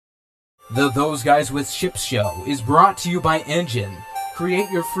The Those Guys with Ships show is brought to you by Engine.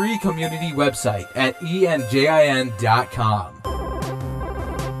 Create your free community website at enjin.com.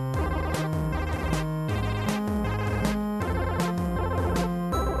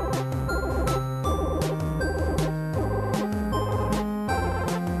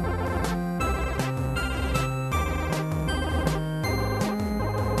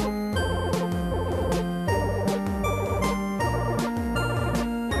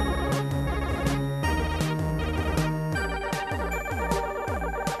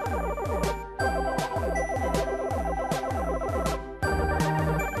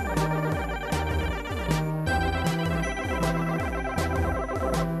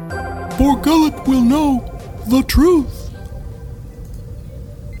 Borgullet will know the truth.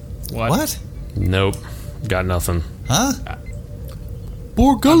 What? Nope. Got nothing. Huh?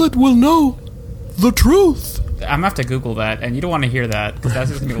 Borgullet will know the truth. I'm going to have to Google that, and you don't want to hear that, because that's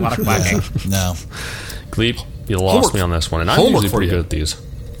just going to be a lot of quacking. No. Gleep, you lost me on this one, and I'm usually pretty good at these.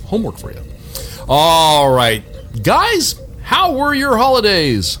 Homework for you. All right. Guys, how were your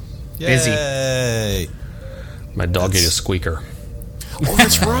holidays? Busy. Yay. My dog ate a squeaker. Oh,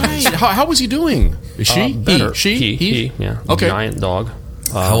 that's right. How was he doing? Is she? Better. He? Yeah. Okay. Giant dog.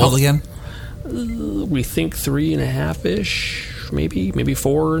 How old again? We think 3.5-ish, maybe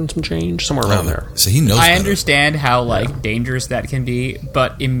 4 and some change, somewhere around there. So he knows I better. understand how dangerous that can be,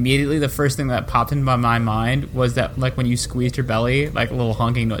 but immediately the first thing that popped into my mind was that when you squeezed your belly, a little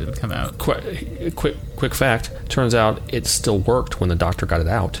honking noise would come out. Quick fact. Turns out it still worked when the doctor got it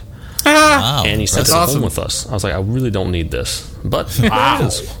out. Wow. And he sent it awesome. home with us. I was like, I really don't need this. But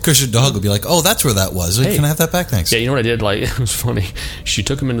Because your dog would be like, oh, that's where that was. Hey. Can I have that back? Thanks. Yeah, you know what I did? It was funny. She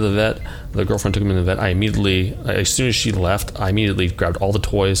took him into the vet. The girlfriend took him into the vet. I immediately, as soon as she left, I immediately grabbed all the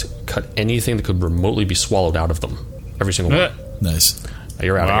toys, cut anything that could remotely be swallowed out of them. Every single one. Nice.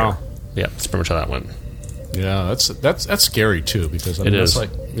 You're out Wow. of here. Yeah, that's pretty much how that went. Yeah, that's scary too, because It is.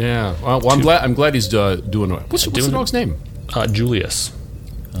 Well, I'm glad he's doing it. What's the dog's name? Julius.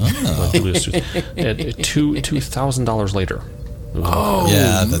 Oh. Julius. $2,000 later. Oh,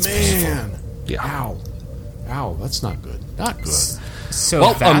 Yeah, that's man. Yeah. Ow, that's not good. Not good. So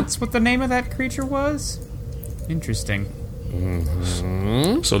Well, that's what the name of that creature was? Interesting.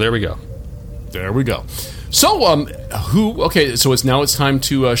 So there we go. There we go. So, so it's time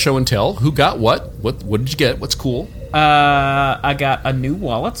to show and tell. Who got what? What did you get? What's cool? I got a new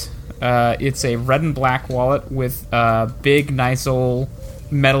wallet. It's a red and black wallet with a big, nice old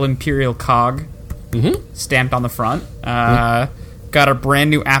metal Imperial cog stamped on the front. Got a brand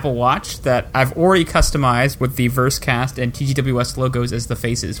new Apple Watch that I've already customized with the Versecast and TGWS logos as the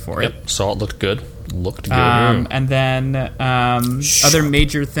faces for it. Yep. Saw it looked good. And then other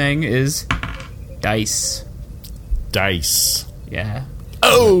major thing is dice. Dice. Yeah.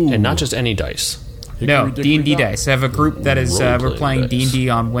 Oh! And not just any dice. No, Hickory D&D dickory dock. dice. I have a group that is Role-playing we're playing dice. D&D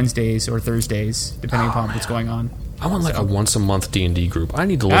on Wednesdays or Thursdays, depending upon what's going on. I want a once a month D&D group. I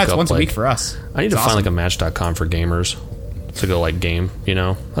need to look It's up once a week for us. I need to It's find awesome. a Match.com for gamers to go game.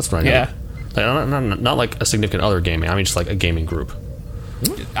 That's what I need. Yeah. Not like a significant other gaming. I mean just like a gaming group.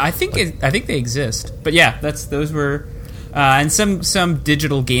 I think they exist, but yeah, those were and some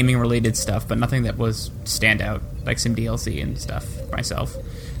digital gaming related stuff, but nothing that was standout like some DLC and stuff. Myself,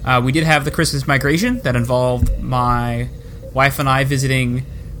 we did have the Christmas migration that involved my wife and I visiting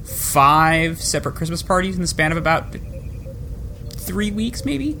 5 separate Christmas parties in the span of about 3 weeks,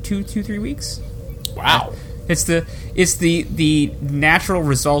 maybe 3 weeks. Wow. It's the natural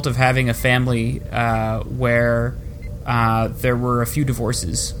result of having a family where there were a few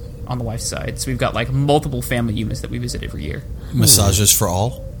divorces on the wife's side. So we've got multiple family units that we visit every year. Massages for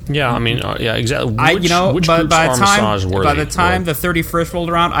all? Yeah, I mean, yeah, exactly. Which by groups are massage worthy? By the time the 31st rolled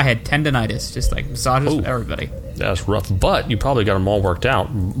around, I had tendonitis, just massages with everybody. That's rough, but you probably got them all worked out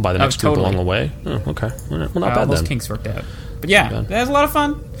by the next group totally. along the way. Oh, okay, well, not bad All those then. kinks worked out. But yeah, that was a lot of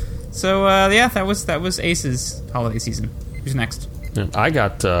fun. So that was Ace's holiday season. Who's next? Yeah, I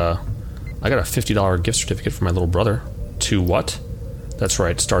got a $50 gift certificate for my little brother to what? That's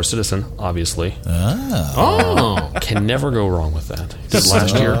right, Star Citizen, obviously. Oh. Can never go wrong with that. Did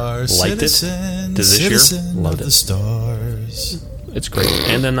last year, liked it. Did this year, loved the it. stars. It's great.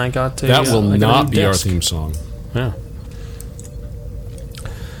 And then I got That will I got a not new be our desk. theme song. Yeah.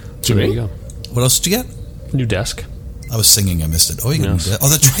 So there you go. What else did you get? New desk. I was singing. I missed it. Oh, you got a new Yes. desk. Oh,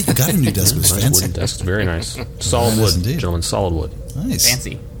 that's right. You got a new desk. It was Nice fancy. wooden desk. It's very nice. Solid Nice wood, indeed. gentlemen. Solid wood. Nice.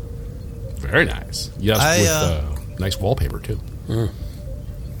 Fancy. Very nice. Yes, with nice wallpaper too.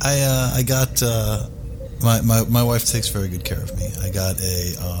 I got my wife takes very good care of me. I got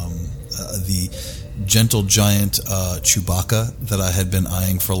the gentle giant Chewbacca that I had been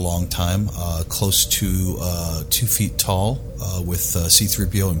eyeing for a long time, close to 2 feet tall, with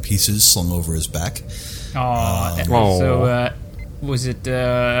C-3PO in pieces slung over his back. So was it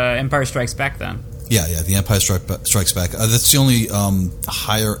Empire Strikes Back then? Yeah, The Empire Strikes Back. That's the only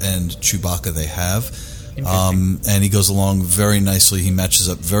higher end Chewbacca they have. And he goes along very nicely. He matches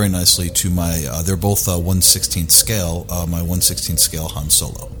up very nicely to my. They're both 1/16th scale. My 1/16th scale Han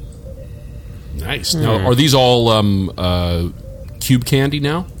Solo. Nice. Now, are these all cube candy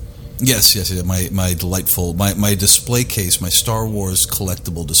now? Yes. My delightful my display case, my Star Wars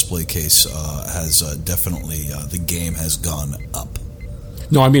collectible display case has definitely the game has gone up.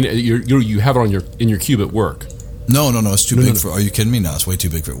 No, I mean you have it in your cube at work. No, it's too big for. Are you kidding me? No, it's way too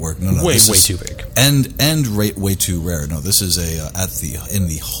big for work. No, way too big, and way too rare. No, this is in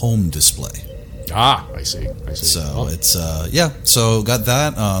the home display. Ah, I see. So it's So got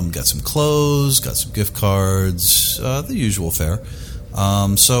that. Got some clothes. Got some gift cards. The usual fare.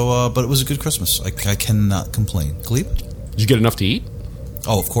 But it was a good Christmas. I cannot complain. Gleep? Did you get enough to eat?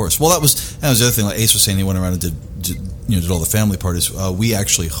 Oh, of course. Well, that was the other thing. Like Ace was saying, he went around and did all the family parties. We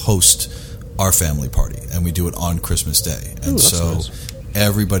actually host our family party, and we do it on Christmas Day. And nice.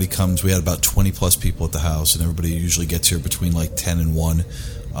 Everybody comes. We had about 20 plus people at the house, and everybody usually gets here between like 10 and 1,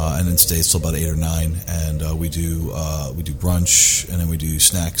 and then stays till about 8 or 9. And we do brunch, and then we do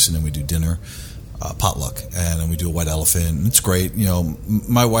snacks, and then we do dinner. Potluck, and then we do a white elephant, and it's great.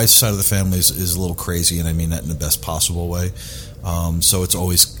 My wife's side of the family is a little crazy, and I mean that in the best possible way. So it's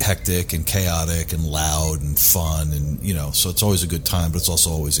always hectic and chaotic and loud and fun, and so it's always a good time, but it's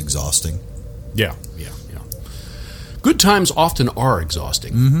also always exhausting. Yeah. Good times often are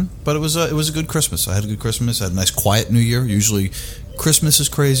exhausting. Mm-hmm. But it was a good Christmas. I had a good Christmas. I had a nice quiet New Year. Usually, Christmas is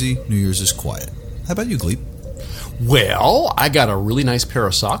crazy, New Year's is quiet. How about you, Gleep? Well, I got a really nice pair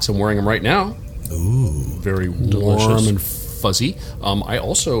of socks. I'm wearing them right now. Ooh, very warm delicious. And fuzzy. I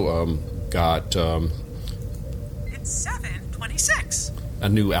also got It's 7:26. a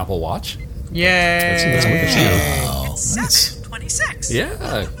new Apple Watch. Yay! It's 7:26.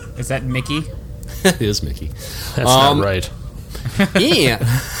 Yeah, Is that Mickey? it is Mickey. That's not right.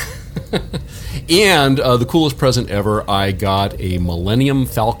 And the coolest present ever, I got a Millennium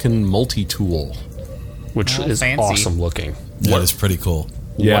Falcon multi-tool. Which is fancy. awesome looking. that is pretty cool.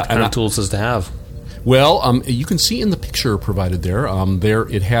 What kind of tools does it have? Well, you can see in the picture provided there. There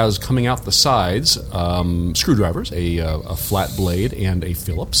it has coming out the sides screwdrivers, a flat blade, and a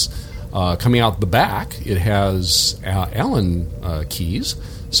Phillips. Coming out the back, it has Allen keys,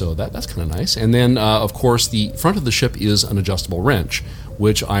 so that's kind of nice. And then, of course, the front of the ship is an adjustable wrench,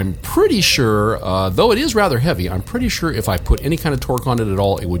 which I'm pretty sure, though it is rather heavy, I'm pretty sure if I put any kind of torque on it at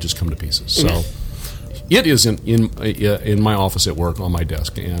all, it would just come to pieces. So. It is in my office at work on my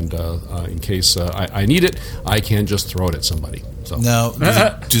desk, and in case I need it, I can just throw it at somebody. So. Now,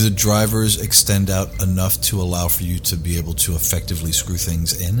 do the drivers extend out enough to allow for you to be able to effectively screw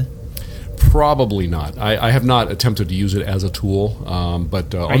things in? Probably not. I have not attempted to use it as a tool,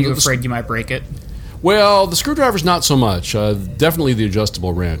 but Are you afraid you might break it? Well, the screwdriver's not so much. Definitely the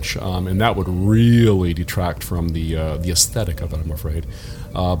adjustable wrench, and that would really detract from the aesthetic of it, I'm afraid.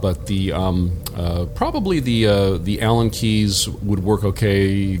 But the probably the Allen keys would work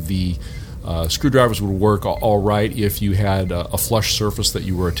okay. The screwdrivers would work all right if you had a flush surface that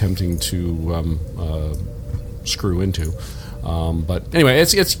you were attempting to screw into. But anyway,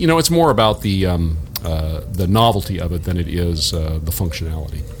 it's more about the novelty of it than it is the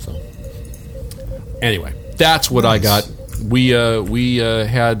functionality. So anyway, that's what I got. We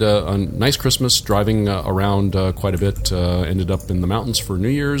had a nice Christmas, driving around quite a bit. Ended up in the mountains for New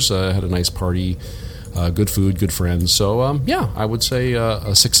Year's. Had a nice party, good food, good friends. So I would say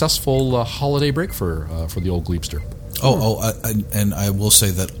a successful holiday break for the old Gleepster. And I will say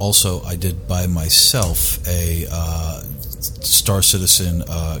that also I did buy myself a Star Citizen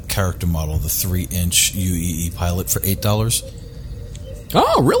character model, the 3-inch UEE pilot for $8.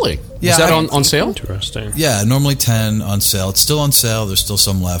 Oh, really? Yeah, is that on sale? Interesting. Yeah, normally 10 on sale. It's still on sale. There's still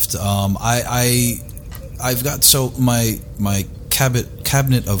some left. I've got my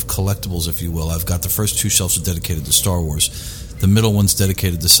cabinet of collectibles, if you will. I've got the first 2 shelves are dedicated to Star Wars. The middle one's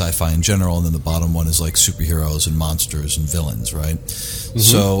dedicated to sci-fi in general, and then the bottom one is like superheroes and monsters and villains, right? Mm-hmm.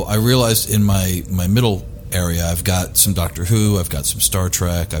 So I realized in my middle area. I've got some Doctor Who, I've got some Star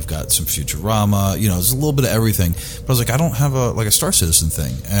Trek, I've got some Futurama. There's a little bit of everything. But I was like, I don't have a Star Citizen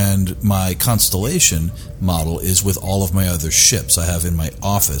thing. And my Constellation model is with all of my other ships. I have in my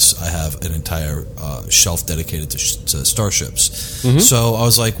office, I have an entire shelf dedicated to starships. So I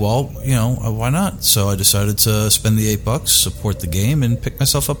was like, well, why not? So I decided to spend the $8, support the game, and pick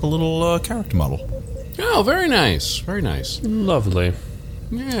myself up a little character model. Oh, very nice. Very nice. Lovely.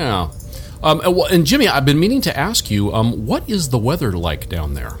 Yeah. And Jimmy, I've been meaning to ask you, what is the weather like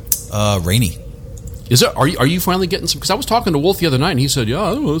down there? Rainy. Is it? Are you finally getting some? Because I was talking to Wolf the other night, and he said,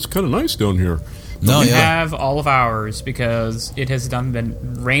 "Yeah, it's kind of nice down here." We have all of ours because it has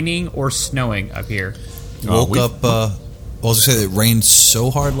been raining or snowing up here. Woke up. I was going to say, it rained so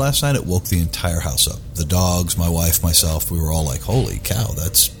hard last night, it woke the entire house up. The dogs, my wife, myself, we were all like, "Holy cow,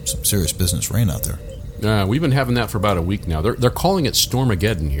 that's some serious business rain out there." We've been having that for about a week now. They're calling it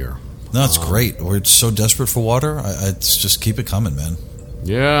Stormageddon here. No, it's great. We're so desperate for water. It's just keep it coming, man.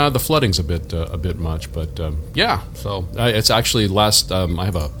 Yeah, the flooding's a bit much, but yeah. So it's actually I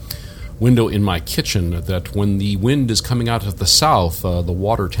have a window in my kitchen that when the wind is coming out of the south, the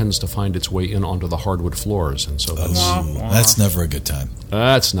water tends to find its way in onto the hardwood floors, and so that's never a good time.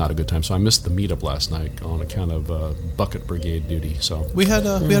 That's not a good time. So I missed the meetup last night on account of bucket brigade duty. So we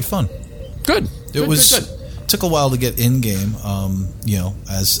had fun. Good. Good. Took a while to get in game,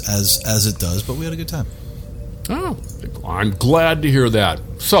 as it does, but we had a good time. Oh, I'm glad to hear that.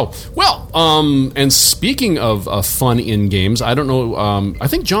 So, and speaking of fun in games, I don't know. I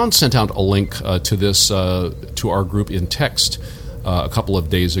think John sent out a link to this to our group in text a couple of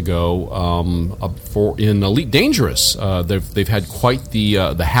days ago for in Elite Dangerous. They've had quite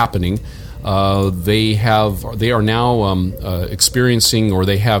the happening. They are now experiencing, or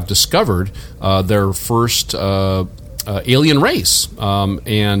they have discovered their first alien race,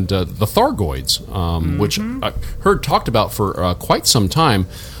 and the Thargoids, which I heard talked about for quite some time,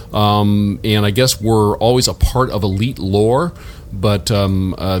 and I guess were always a part of Elite lore, but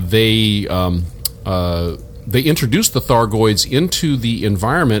they introduced the Thargoids into the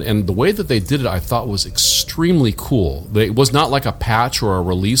environment, and the way that they did it I thought was extremely cool. It was not like a patch or a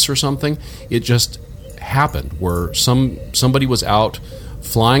release or something. It just happened where somebody was out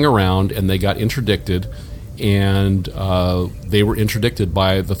flying around and they got interdicted, and they were interdicted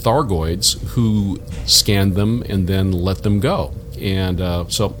by the Thargoids, who scanned them and then let them go. And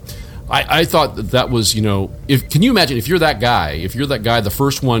so I thought that was, can you imagine if you're that guy, the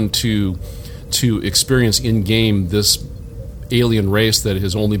first one to experience in-game this alien race that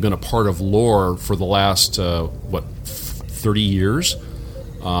has only been a part of lore for the last 30 years.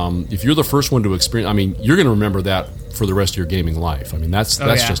 If you're the first one to experience, you're going to remember that for the rest of your gaming life. That's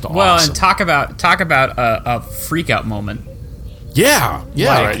just awesome. Well, and talk about a freak out moment. Yeah.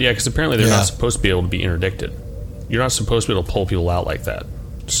 Right, yeah, because apparently they're not supposed to be able to be interdicted. You're not supposed to be able to pull people out like that.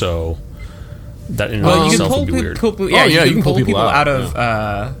 So that in itself would be weird. You can pull people out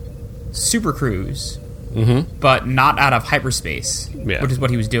of Super Cruise, but not out of hyperspace, which is what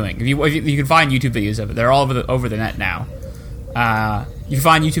he was doing. If you can find YouTube videos of it, they're all over the net now. You can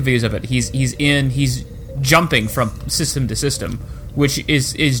find YouTube videos of it. He's jumping from system to system, which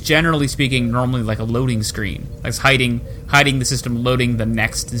is generally speaking normally like a loading screen, like hiding the system, loading the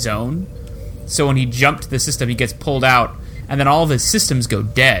next zone. So when he jumped to the system, he gets pulled out, and then all of his systems go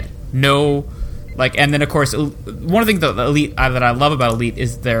dead. And then of course, one of the things that Elite that I love about Elite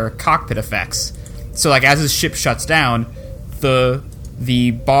is their cockpit effects. So as his ship shuts down,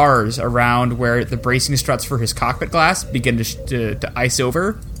 the bars around where the bracing struts for his cockpit glass begin to ice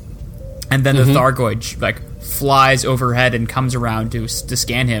over, and then the Thargoid flies overhead and comes around to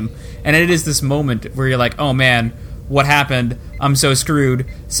scan him. And it is this moment where you're like, oh man, what happened? I'm so screwed.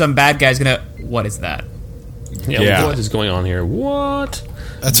 Some bad guy's gonna. What is that? Yeah. What is going on here? What?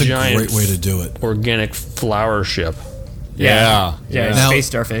 That's a great way to do it. Organic flower ship. Yeah. Now, space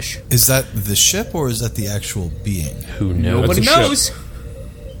starfish. Is that the ship or is that the actual being? Who knows? Nobody knows.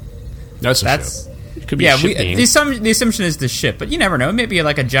 That's a ship. It could be a ship being. The assumption is the ship, but you never know. Maybe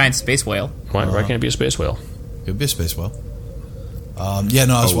like a giant space whale. Why can't it be a space whale? Could be a space whale. I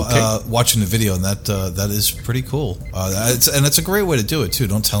was watching the video, and that is pretty cool. It's a great way to do it too.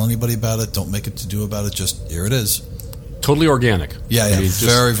 Don't tell anybody about it. Don't make it to do about it. Just here it is. Totally organic. Yeah.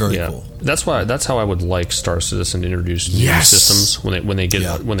 Very, very cool. That's how I would like Star Citizen to introduce new systems when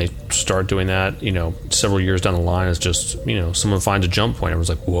they start doing that. Several years down the line, it's just someone finds a jump point. Everyone's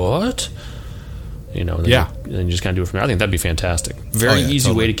like, what? And then you just kind of do it from there. I think that'd be fantastic. Very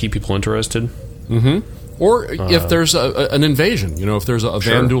easy way to keep people interested. Mm-hmm. Or if there's an invasion, if there's a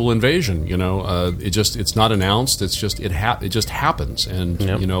Vanduul invasion, it's not announced. It's just it just happens,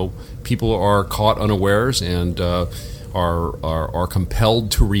 and people are caught unawares and are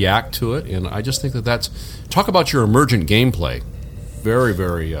compelled to react to it. And I just think that's talk about your emergent gameplay. Very,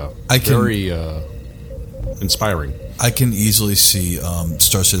 very, inspiring. I can easily see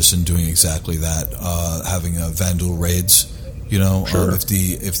Star Citizen doing exactly that, having Vanduul raids.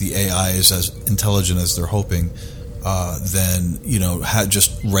 If the AI is as intelligent as they're hoping, then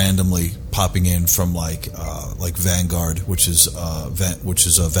just randomly popping in from like Vanguard, which is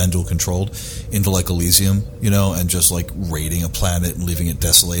Vanduul controlled, into like Elysium, and just like raiding a planet and leaving it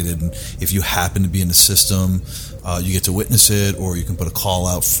desolated. And if you happen to be in the system, you get to witness it, or you can put a call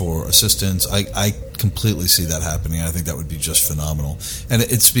out for assistance. I completely see that happening. I think that would be just phenomenal, and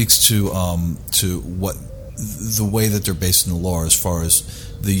it speaks to what the way that they're based in the lore, as far as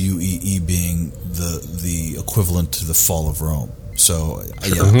the UEE being the equivalent to the fall of Rome. So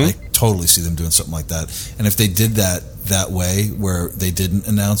I totally see them doing something like that. And if they did that way, where they didn't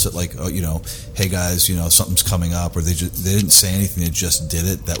announce it, like hey guys, something's coming up, or they didn't say anything, they just did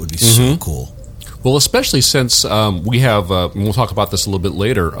it, that would be so cool. Well, especially since we have, and we'll talk about this a little bit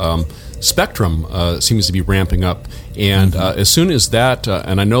later, Spectrum seems to be ramping up. And as soon as that,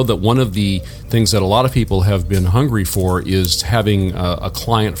 and I know that one of the things that a lot of people have been hungry for is having a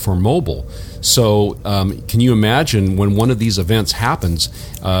client for mobile. So can you imagine when one of these events happens,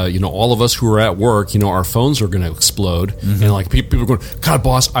 all of us who are at work, our phones are going to explode. And like people are going, God,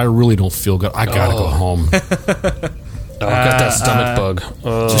 boss, I really don't feel good. I got to go home. Oh, I got that stomach bug.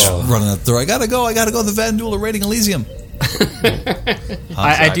 Just running up there. I gotta go. The Vanduul are raiding Elysium.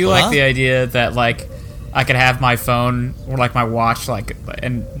 I do like the idea that like I could have my phone or like my watch,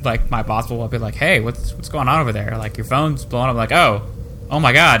 and my boss will be like, "Hey, what's going on over there? Like your phone's blowing up." Like, oh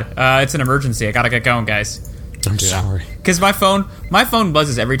my God, it's an emergency. I gotta get going, guys. I'm sorry. Because my phone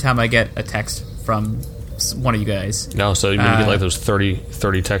buzzes every time I get a text from one of you guys. No, so you get like those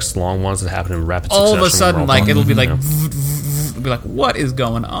 30 text long ones that happen in rapid succession. All of a sudden, like it'll be like, it'll be like, what is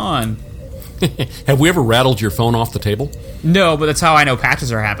going on? Have we ever rattled your phone off the table? No, but that's how I know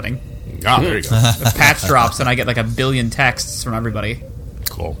patches are happening. Ah, there you go. The patch drops, and I get like 1 billion texts from everybody.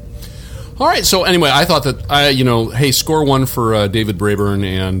 Cool. All right, so anyway, I thought that, hey, score one for David Braben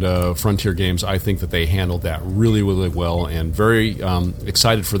and Frontier Games. I think that they handled that really, really well, and very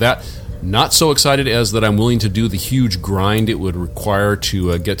excited for that. Not so excited as that I'm willing to do the huge grind it would require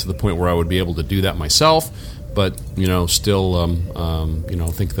to get to the point where I would be able to do that myself. But still,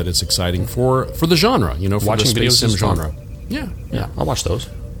 think that it's exciting for the genre. For watching the space sim genre. Yeah, I'll watch those.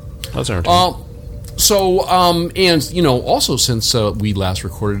 That's entertaining. Also since we last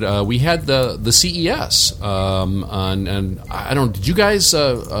recorded, we had the CES, and I don't. Did you guys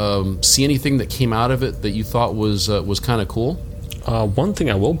see anything that came out of it that you thought was kind of cool? One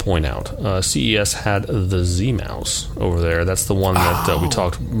thing I will point out, CES had the Z-Mouse over there. That's the one that we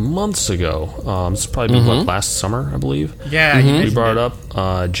talked months ago. It's probably been last summer, I believe. Yeah, we brought it up.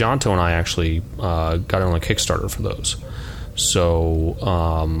 Jonto and I actually got on a Kickstarter for those. So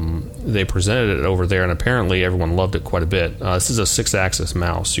they presented it over there, and apparently everyone loved it quite a bit. This is a 6-axis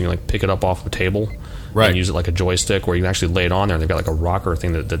mouse. You can pick it up off a table. Right. And use it like a joystick, or you can actually lay it on there, and they've got like a rocker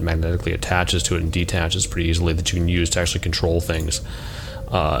thing that magnetically attaches to it and detaches pretty easily that you can use to actually control things,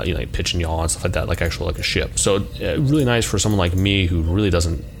 like pitch and yaw and stuff like that, like a ship. So really nice for someone like me who really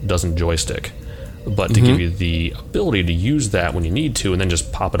doesn't joystick, but to give you the ability to use that when you need to, and then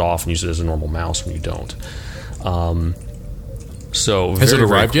just pop it off and use it as a normal mouse when you don't. So has it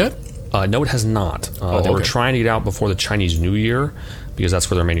arrived yet? No, it has not. They were trying to get out before the Chinese New Year, because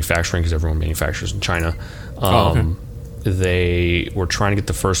that's where they're manufacturing, because everyone manufactures in China. They were trying to get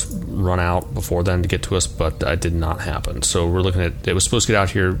the first run out before then to get to us, but that did not happen. So we're looking at, it was supposed to get out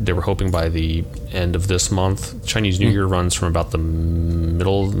here, they were hoping by the end of this month. Chinese New Year runs from about the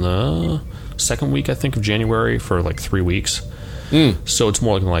middle, second week, I think, of January for like 3 weeks. So it's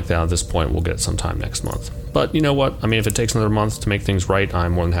more looking like that at this point. We'll get it sometime next month. But you know what? I mean, if it takes another month to make things right,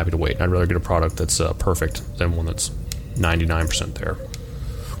 I'm more than happy to wait. I'd rather get a product that's perfect than one that's 99% there.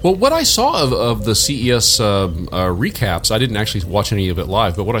 Well, what I saw of the CES recaps, I didn't actually watch any of it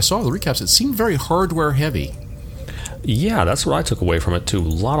live, but what I saw of the recaps, it seemed very hardware heavy. Yeah, that's what I took away from it too. A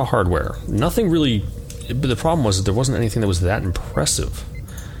lot of hardware. Nothing really. But the problem was that there wasn't anything that was that impressive.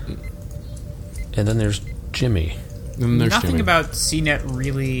 And then there's Jimmy. Nothing about CNET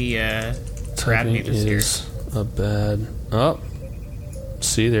really grabbed me this year. A bad. Oh,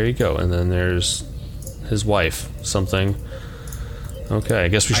 see, there you go. And then there's his wife. Something. Okay, I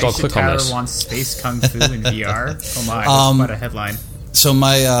guess we should all click on this. Tyler wants Space Kung Fu in VR. Oh my, that's quite a headline. So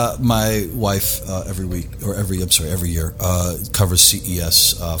my wife every year covers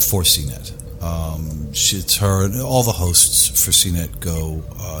CES for CNET. It's her and all the hosts for CNET go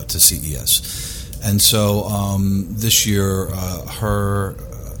to CES, and so this year her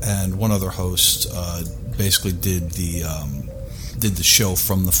and one other host basically did the show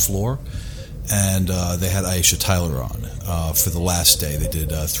from the floor, and they had Aisha Tyler on for the last day. They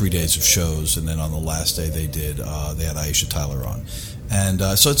did 3 days of shows, and then on the last day they had Aisha Tyler on. And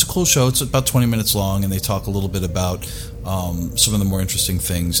so it's a cool show. It's about 20 minutes long, and they talk a little bit about some of the more interesting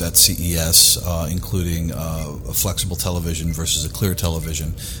things at CES, including a flexible television versus a clear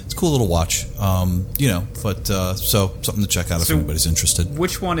television. It's a cool little watch, but so something to check out if anybody's interested.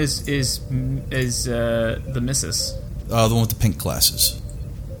 Which one is the missus? The one with the pink glasses.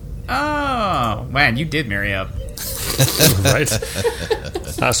 Oh, man, you did marry up. Right?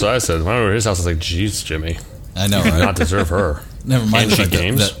 That's what I said. When I went to his house, I was like, geez, Jimmy. I know, right? You did not deserve her. Never mind and the she fact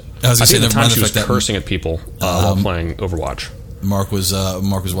games. I was going to say, at the never time mind she the was fact that cursing at people while playing Overwatch. Mark was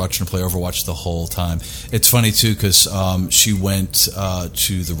watching her play Overwatch the whole time. It's funny too because she went to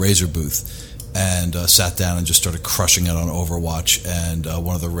the Razer booth and sat down and just started crushing it on Overwatch. And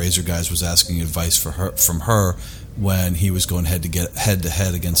one of the Razer guys was asking advice from her when he was going head to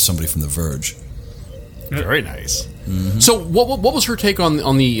head against somebody from The Verge. Very nice. Mm-hmm. So, what was her take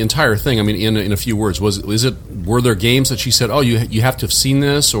on the entire thing? I mean, in a few words, were there games that she said, "Oh, you have to have seen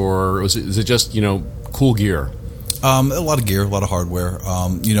this," or is it just cool gear? A lot of gear, a lot of hardware.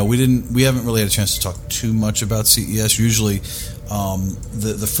 We haven't really had a chance to talk too much about CES. Usually,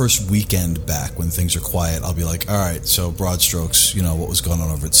 the first weekend back when things are quiet, I'll be like, all right, so broad strokes, what was going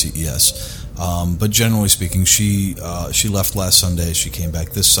on over at CES. But generally speaking, she left last Sunday. She came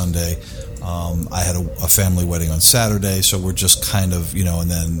back this Sunday. I had a family wedding on Saturday, so we're just kind of,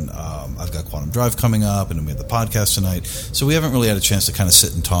 and then I've got Quantum Drive coming up, and then we have the podcast tonight. So we haven't really had a chance to kind of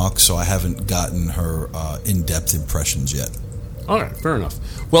sit and talk, so I haven't gotten her in-depth impressions yet. All right, fair enough.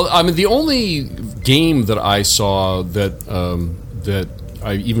 Well, I mean, the only game that I saw that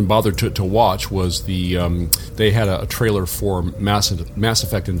I even bothered to watch was they had a trailer for Mass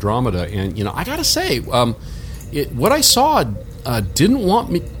Effect Andromeda, and I got to say, what I saw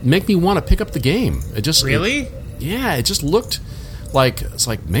didn't make me want to pick up the game. It just really, it just looked like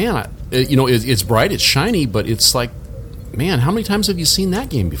man, it's bright, it's shiny, but it's like, man, how many times have you seen that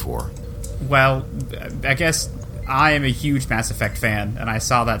game before? Well, I guess I am a huge Mass Effect fan, and I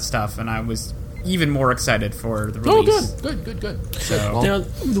saw that stuff, and I was even more excited for the release. Oh, good. So,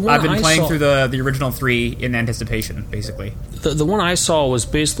 I've been playing through the original 3 in anticipation, basically. The one I saw was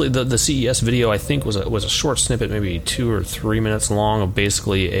basically the CES video. I think was a short snippet, maybe 2 or 3 minutes long, of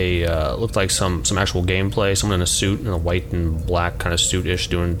basically looked like some actual gameplay. Someone in a suit, in a white and black kind of suit-ish,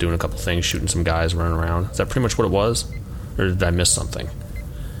 doing a couple things, shooting some guys, running around. Is that pretty much what it was, or did I miss something?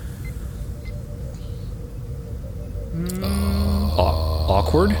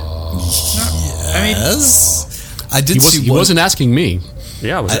 Awkward. Yes, I did. He wasn't asking me.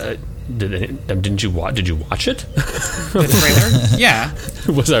 Yeah, didn't you watch? Did you watch it? The trailer? Yeah.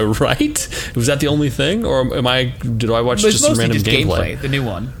 Was I right? Was that the only thing, or did I watch just some random gameplay? The new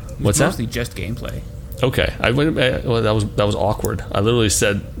one. What's that? Mostly just gameplay. Okay, well, that was awkward. I literally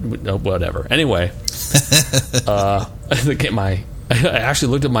said whatever. Anyway, I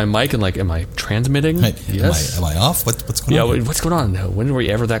actually looked at my mic and am I transmitting? Hey, yes. Am I off? What's going on? Yeah, what's going on? When were we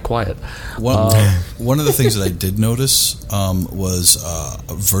ever that quiet? One of the things that I did notice was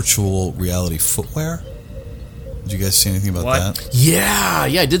virtual reality footwear. Did you guys see anything about that? Yeah,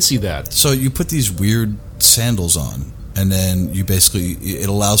 I did see that. So you put these weird sandals on, and then you basically, it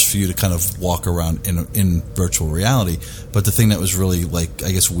allows for you to kind of walk around in virtual reality. But the thing that was really,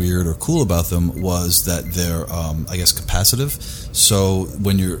 weird or cool about them was that they're, capacitive. So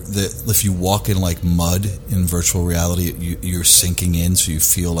when if you walk in mud in virtual reality, you're sinking in, so you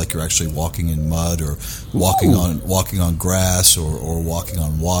feel like you're actually walking in mud, or walking on grass, or walking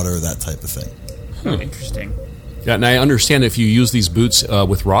on water, that type of thing. Interesting. Yeah, and I understand if you use these boots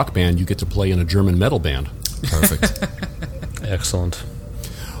with Rock Band, you get to play in a German metal band. Perfect. Excellent.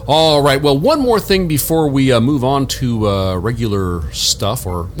 All right. Well, one more thing before we move on to regular stuff.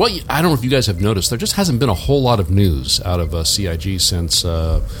 I don't know if you guys have noticed, there just hasn't been a whole lot of news out of CIG since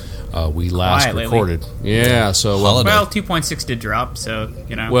we last recorded. Lately. Yeah. So 2.6 did drop. So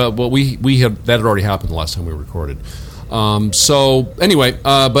Well, we had that had already happened the last time we recorded. So anyway,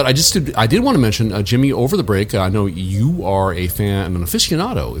 but I did want to mention, Jimmy, over the break, I know you are a fan, an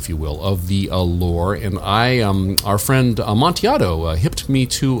aficionado, if you will, of the lore, and our friend Amontillado hipped me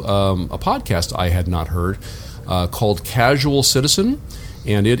to a podcast I had not heard called Casual Citizen,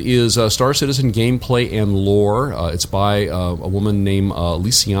 And it is Star Citizen gameplay and lore. It's by a woman named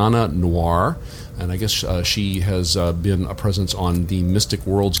Lysiana Noir. And I guess she has been a presence on the Mystic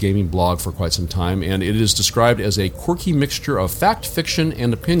Worlds gaming blog for quite some time. And it is described as a quirky mixture of fact, fiction,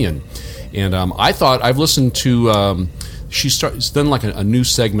 and opinion. And I thought, I've listened to... She's done like a new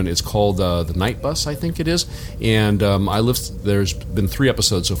segment. It's called the Night Bus, I think it is. And there's been 3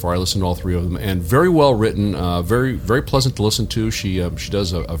 episodes so far. I listened to all 3 of them, and very well written, very very pleasant to listen to. She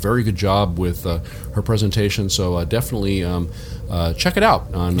does a very good job with her presentation. So definitely check it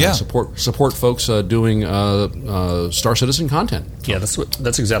out. Support folks doing Star Citizen content. Yeah,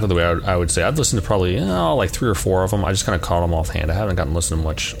 that's exactly the way I would say. I've listened to probably like 3 or 4 of them. I just kind of caught them offhand. I haven't gotten to listen to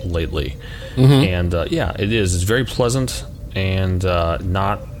much lately. And it is. It's very pleasant and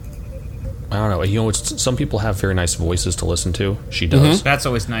not. I don't know. You know, some people have very nice voices to listen to. She does. That's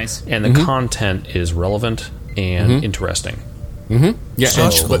always nice. And the content is relevant and interesting. Yeah, So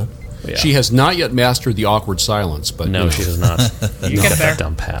cool. Yeah. She has not yet mastered the awkward silence, but No, she does not. You Get got there. that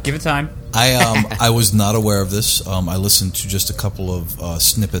down pat. Give it time. I was not aware of this. I listened to just a couple of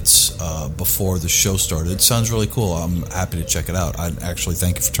snippets before the show started. Sounds really cool. I'm happy to check it out. I actually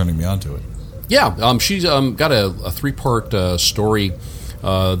thank you for turning me on to it. Yeah, she's got a 3-part story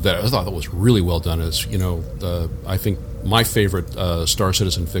that I thought was really well done. Is I think my favorite Star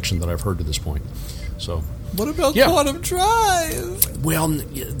Citizen fiction that I've heard to this point. So What about Yeah. Quantum Drive? well,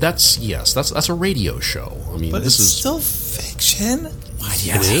 that's a radio show. I mean, But this it's is still fiction. Why do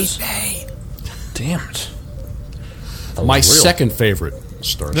you It hate is? me? Damn it. That my was real. second favorite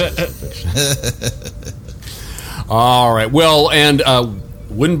Star Citizen fiction. All right, well, and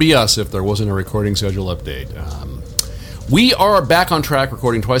wouldn't be us if there wasn't a recording schedule update. We are back on track,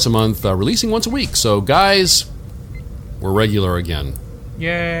 recording twice a month, releasing once a week. So, guys, we're regular again.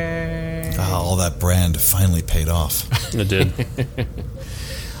 Yay! All that brand finally paid off. It did.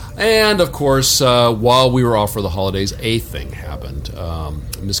 And, of course, while we were off for the holidays, a thing happened.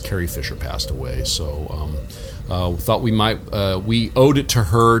 Miss Carrie Fisher passed away, so thought we owed it to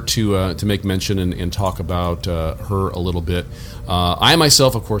her to make mention and talk about her a little bit. I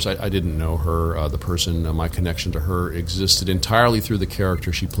myself, of course, I didn't know her. The person, my connection to her existed entirely through the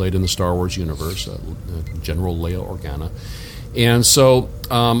character she played in the Star Wars universe, General Leia Organa. And so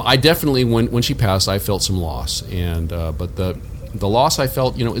I definitely, when she passed, I felt some loss. And but the loss I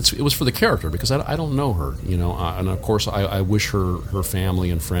felt, it was for the character because I don't know her, and of course I wish her family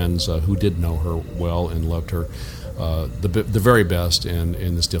and friends who did know her well and loved her the very best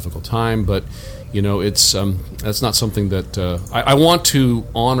in this difficult time. But it's that's not something that I want to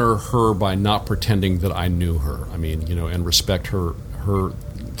honor her by not pretending that I knew her. I mean, and respect her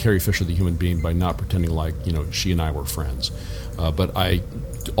Carrie Fisher, the human being, by not pretending like she and I were friends. But I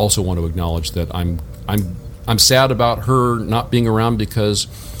also want to acknowledge that I'm sad about her not being around because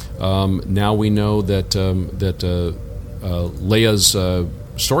now we know that Leia's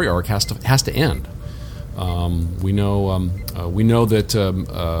story arc has to end. We know that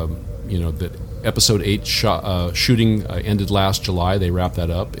that Episode 8 shooting ended last July. They wrapped that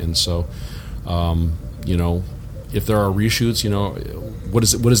up, and so if there are reshoots, what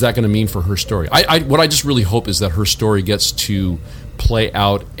is that going to mean for her story? What I just really hope is that her story gets to play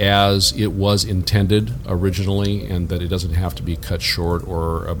out as it was intended originally, and that it doesn't have to be cut short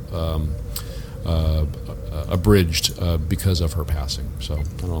or abridged because of her passing. So I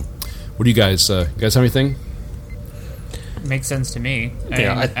don't know. What do you guys have anything? Makes sense to me.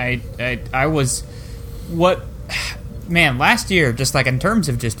 Yeah, I was last year, just like in terms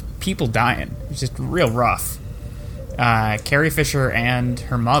of just people dying, it was just real rough. Carrie Fisher and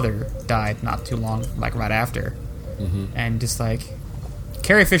her mother died not too long, like right after, and just like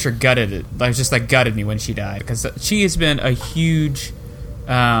Carrie Fisher gutted it. Like just like gutted me when she died because she has been a huge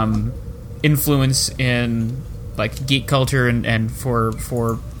influence in like geek culture and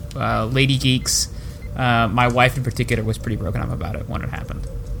for lady geeks. My wife in particular was pretty broken up about it when it happened.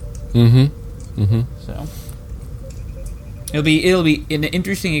 So it'll be an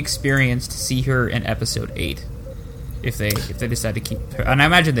interesting experience to see her in Episode 8 if they decide to keep her, and I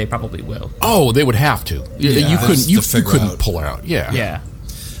imagine they probably will. Oh, they would have to. You couldn't pull her out. Yeah.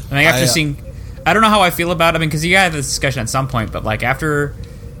 I mean, after seeing, I don't know how I feel about it. I mean, because you got this discussion at some point, but like after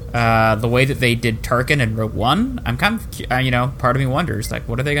the way that they did Tarkin in Rogue One, I'm kind of part of me wonders like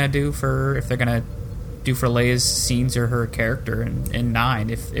what are they going to do if they're going to do for Leia's scenes or her character in 9,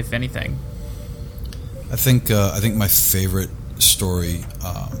 if anything. I think my favorite story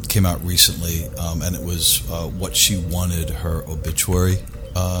came out recently, and it was what she wanted her obituary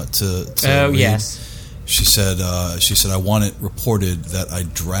to read. Yes. She said, I want it reported that I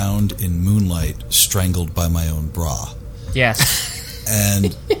drowned in moonlight, strangled by my own bra. Yes.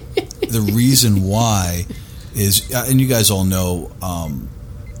 And the reason why is, and you guys all know,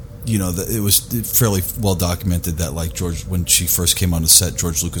 it was fairly well documented that, like, George, when she first came on the set,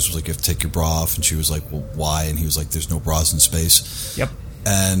 George Lucas was like, "You have to take your bra off," and she was like, "Well, why?" And he was like, "There's no bras in space." Yep.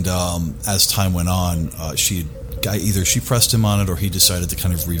 And as time went on, either she pressed him on it, or he decided to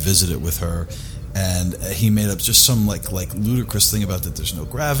kind of revisit it with her. And he made up just some like ludicrous thing about that there's no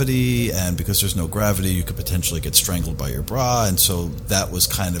gravity, and because there's no gravity, you could potentially get strangled by your bra. And so that was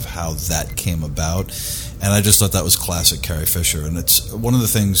kind of how that came about. And I just thought that was classic Carrie Fisher. And it's one of the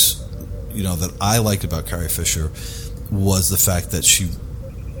things, that I liked about Carrie Fisher was the fact that she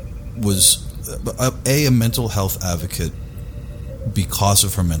was a mental health advocate because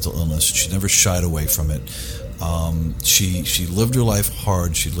of her mental illness. She never shied away from it. She lived her life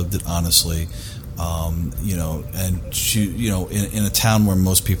hard. She lived it honestly. And she, in a town where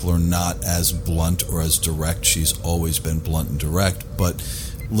most people are not as blunt or as direct, she's always been blunt and direct. But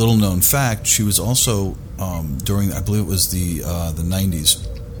little known fact, she was also during, I believe it was the 90s,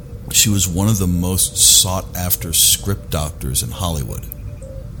 she was one of the most sought after script doctors in Hollywood.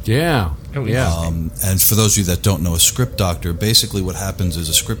 Yeah. Oh, yeah. And for those of you that don't know, a script doctor, basically what happens is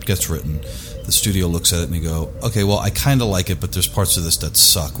a script gets written. The studio looks at it and they go, "Okay, well, I kind of like it, but there's parts of this that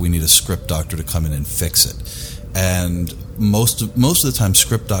suck. We need a script doctor to come in and fix it." And most of the time,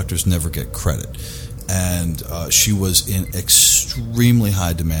 script doctors never get credit. And she was in extremely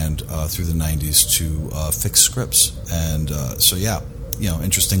high demand through the 90s to fix scripts. And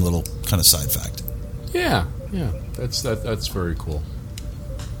interesting little kind of side fact. Yeah. That's very cool.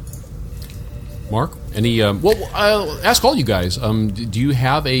 Mark, any? I'll ask all you guys. Do you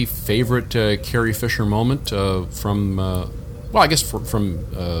have a favorite Carrie Fisher moment from? I guess from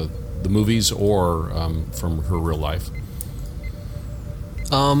the movies or from her real life.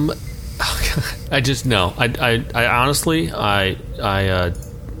 I just no. I honestly I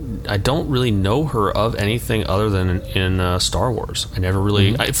don't really know her of anything other than in Star Wars. I never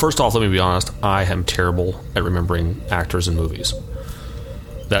really. First off, let me be honest. I am terrible at remembering actors in movies.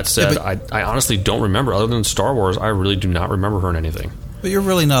 That said, I honestly don't remember. Other than Star Wars, I really do not remember her in anything. But you're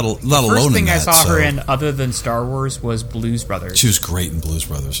really not alone in that. The first thing I saw her in, other than Star Wars, was Blues Brothers. She was great in Blues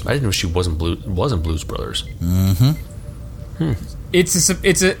Brothers. I didn't know she wasn't Blues Brothers. Mm-hmm. It's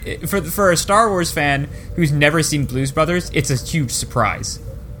for a Star Wars fan who's never seen Blues Brothers, it's a huge surprise.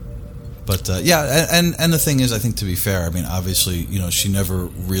 But and the thing is, I think, to be fair, I mean, obviously, she never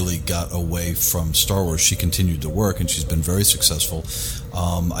really got away from Star Wars. She continued to work, and she's been very successful.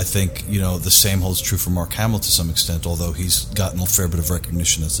 I think, the same holds true for Mark Hamill to some extent, although he's gotten a fair bit of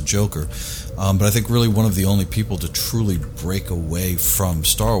recognition as the Joker. But I think really one of the only people to truly break away from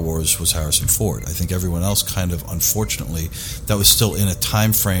Star Wars was Harrison Ford. I think everyone else kind of, unfortunately, that was still in a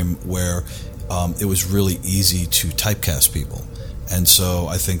time frame where it was really easy to typecast people. And so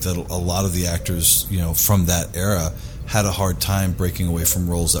I think that a lot of the actors, from that era had a hard time breaking away from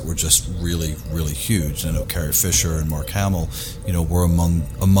roles that were just really, really huge. And I know Carrie Fisher and Mark Hamill, were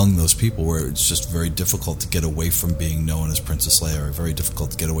among those people where it's just very difficult to get away from being known as Princess Leia, or very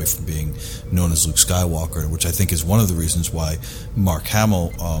difficult to get away from being known as Luke Skywalker, which I think is one of the reasons why Mark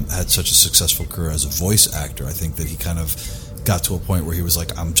Hamill had such a successful career as a voice actor. I think that he kind of got to a point where he was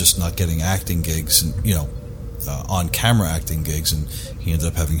like, I'm just not getting acting gigs, and on-camera acting gigs, and he ended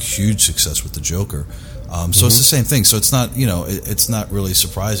up having huge success with the Joker. So it's the same thing. So it's not, it's not really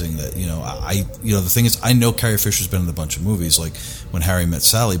surprising that, the thing is, I know Carrie Fisher's been in a bunch of movies, like When Harry Met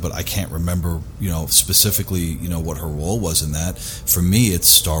Sally, but I can't remember, specifically, what her role was in that. For me, it's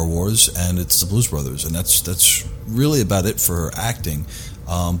Star Wars and it's the Blues Brothers, and that's really about it for her acting.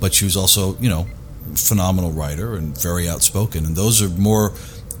 But she was also, phenomenal writer and very outspoken, and those are more.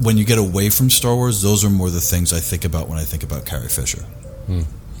 When you get away from Star Wars, those are more the things I think about when I think about Carrie Fisher.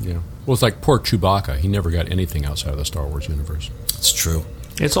 Yeah. Well, it's like poor Chewbacca. He never got anything outside of the Star Wars universe. It's true.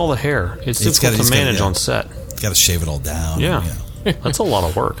 It's all the hair. It's difficult to manage on set. Got to shave it all down. Yeah. That's a lot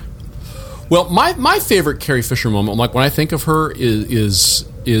of work. Well, my favorite Carrie Fisher moment, like when I think of her, is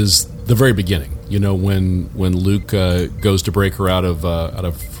the very beginning. When Luke goes to break her out of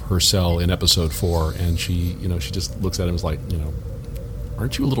her cell in Episode 4, and she just looks at him as like,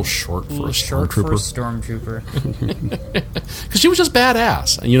 aren't you a little short for a stormtrooper? Because she was just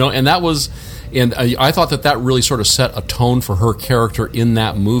badass, and that was, and I thought that really sort of set a tone for her character in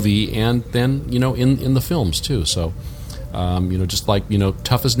that movie, and then in the films too. So, just like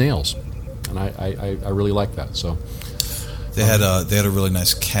tough as nails, and I really like that. So they had a really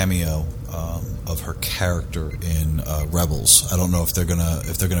nice cameo of her character in Rebels. I don't know if they're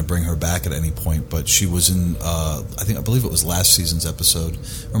gonna bring her back at any point, but she was in I believe it was last season's episode,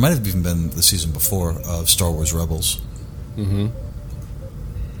 or it might have even been the season before, of Star Wars Rebels.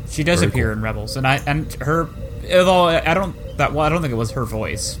 She does Very appear cool. in Rebels, and her. Although I don't think it was her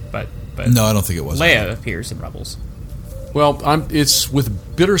voice, but No, I don't think it was. Leia appears in Rebels. Well, it's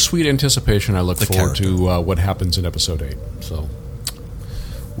with bittersweet anticipation I look forward to what happens in Episode 8. So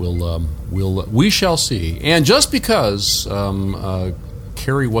we shall see. And just because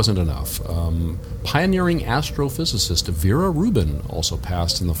Carrie wasn't enough, pioneering astrophysicist Vera Rubin also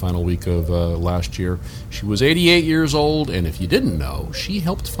passed in the final week of last year. She was 88 years old, and if you didn't know, she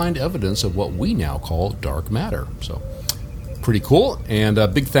helped find evidence of what we now call dark matter. So pretty cool. And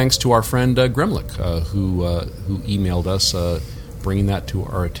big thanks to our friend Gremlick, who emailed us bringing that to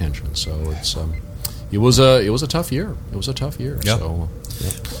our attention. So it was a tough year. It was a tough year. Yep. So,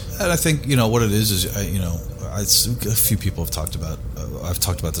 yeah. And I think what it is a few people have talked about. I've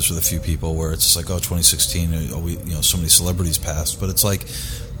talked about this with a few people where it's just like, 2016, so many celebrities passed, but it's like,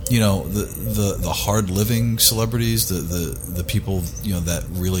 the hard living celebrities, the people that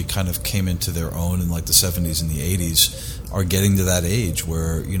really kind of came into their own in like the 70s and the 80s are getting to that age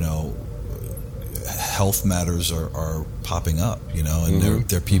where health matters are popping up, and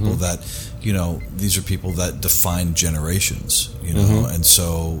they're people that these are people that define generations, and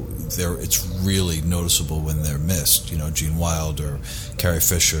so it's really noticeable when they're missed. Gene Wilder, Carrie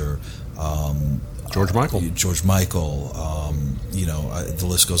Fisher, George Michael, the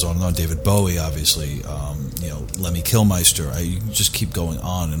list goes on and on. David Bowie, obviously, Lemmy Kilmister. You can just keep going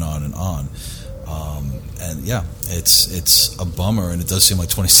on and on and on. And yeah, it's a bummer, and it does seem like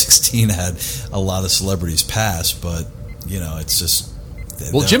 2016 had a lot of celebrities pass, but it's just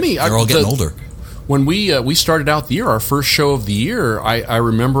Jimmy, they're all getting older. When we started out the year, our first show of the year, I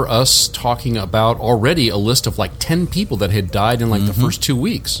remember us talking about already a list of like 10 people that had died in like the first 2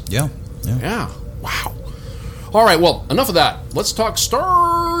 weeks. Yeah. Wow. All right, well, enough of that. Let's talk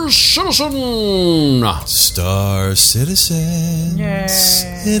Star Citizen. Star Citizen. Yay.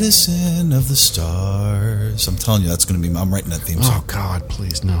 Citizen of the stars. I'm telling you, that's going to be... I'm writing that theme song. Oh, God,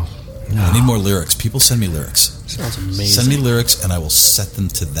 please, no. I need more lyrics. People send me lyrics. Sounds amazing. Send me lyrics, and I will set them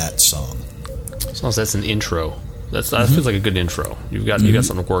to that song. As long as that's an intro. That feels like a good intro. You got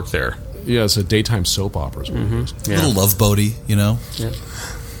something to work there. Yeah, it's a daytime soap opera. Yeah. A little Love Boaty, Yeah.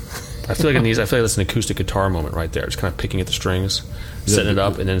 I feel like that's an acoustic guitar moment right there. Just kind of picking at the strings, setting it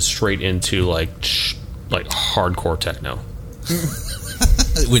up, and then straight into like hardcore techno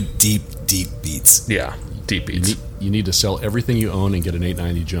with deep beats. Yeah, deep beats. You need to sell everything you own and get an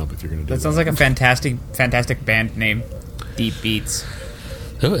 890 jump if you're going to do that. That sounds like a fantastic band name. Deep Beats.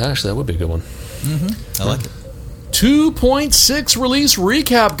 Oh, actually, that would be a good one. I like it. 2.6 release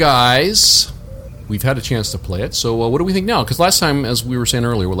recap, guys. We've had a chance to play it, so what do we think now? Because last time, as we were saying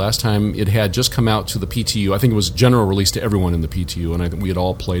earlier, last time it had just come out to the PTU. I think it was general release to everyone in the PTU, and I think we had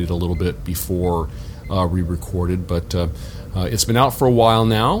all played it a little bit before we recorded, but it's been out for a while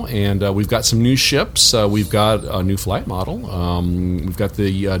now, and we've got some new ships. We've got a new flight model. We've got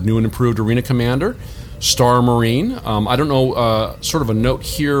the new and improved Arena Commander, Star Marine. I don't know, sort of a note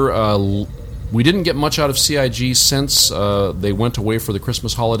here, we didn't get much out of CIG since they went away for the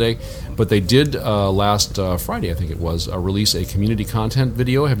Christmas holiday, but they did last Friday, I think it was, release a community content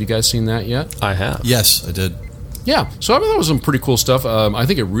video. Have you guys seen that yet? I have. Yes, I did. Yeah, so I mean that was some pretty cool stuff. I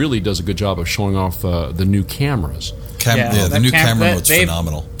think it really does a good job of showing off the new cameras. The new camera mode's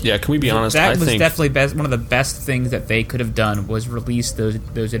phenomenal. Yeah, can we be honest? That I was think definitely one of the best things that they could have done was release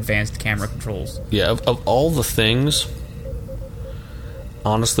those advanced camera controls. Yeah, of all the things,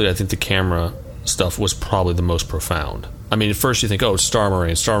 honestly, I think the camera stuff was probably the most profound. I mean, at first you think, it's Star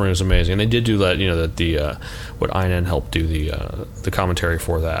Marine. Star Marine was amazing, and they did do that. What INN helped do the commentary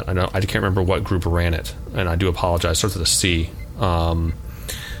for that. I can't remember what group ran it, and I do apologize. It starts with a C,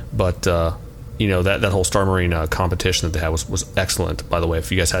 but that whole Star Marine competition that they had was excellent. By the way,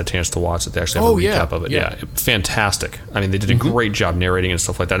 if you guys had a chance to watch it, they actually have a recap of it. Yeah, fantastic. I mean, they did a great job narrating and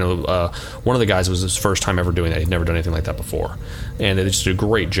stuff like that. I know one of the guys, it was his first time ever doing that. He'd never done anything like that before, and they just did a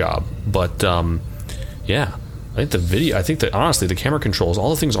great job. But yeah. I think honestly, the camera controls,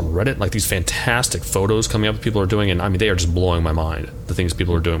 all the things on Reddit, like these fantastic photos coming up that people are doing, and I mean, they are just blowing my mind, the things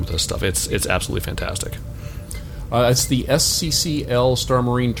people are doing with this stuff. It's absolutely fantastic. It's the SCCL Star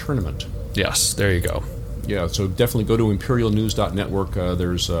Marine Tournament. Yes, there you go. Yeah, so definitely go to imperialnews.network.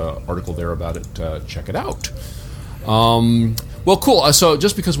 There's an article there about it. Check it out. Well, cool. So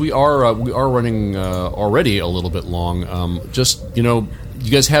just because we are running already a little bit long, you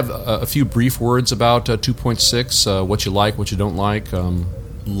guys have a few brief words about 2.6, what you like, what you don't like.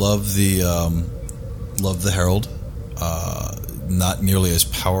 Love the Herald. Not nearly as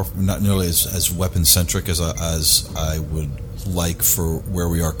powerful, not nearly as weapon centric as I would like for where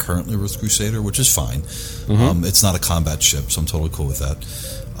we are currently with Crusader, which is fine. It's not a combat ship, so I'm totally cool with that.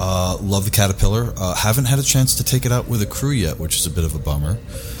 Love the Caterpillar. Haven't had a chance to take it out with a crew yet, which is a bit of a bummer.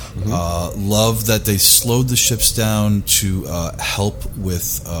 Love that they slowed the ships down to help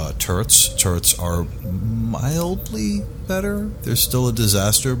with turrets. Turrets are mildly better. They're still a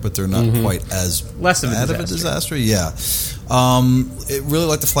disaster, but they're not quite as less of bad a of a disaster. Yeah. Really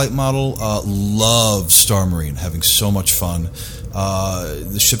like the flight model. Love Star Marine. Having so much fun.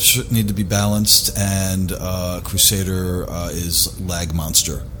 The ships need to be balanced, and Crusader is lag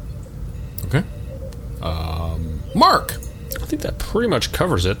monster. Okay. Mark. I think that pretty much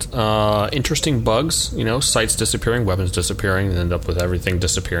covers it. Interesting bugs, sights disappearing, weapons disappearing, and end up with everything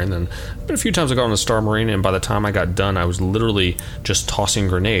disappearing. Then, a few times I got on a Star Marine, and by the time I got done, I was literally just tossing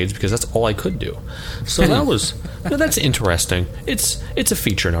grenades because that's all I could do. So that's interesting. It's a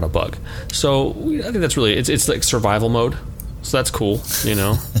feature, not a bug. So I think that's really it's like survival mode. So that's cool,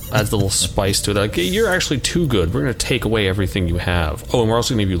 adds a little spice to it. Like, you're actually too good. We're going to take away everything you have. Oh, and we're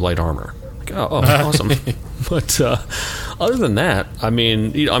also going to give you light armor. Like, oh, awesome. But other than that,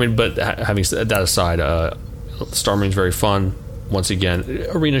 but having said that aside, Star Marine's very fun. Once again,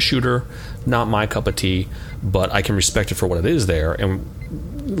 arena shooter, not my cup of tea, but I can respect it for what it is there.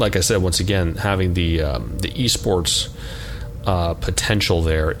 And like I said, once again, having the esports potential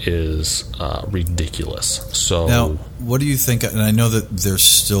there is ridiculous. So now, what do you think? And I know that they're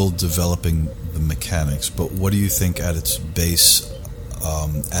still developing the mechanics, but what do you think at its base?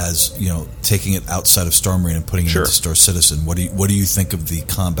 As taking it outside of Star Marine and putting it into Star Citizen, what do you think of the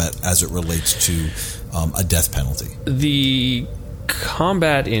combat as it relates to a death penalty? The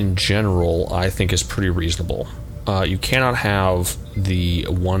combat in general, I think, is pretty reasonable. You cannot have the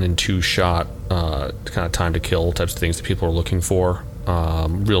 1 and 2 shot kind of time to kill types of things that people are looking for.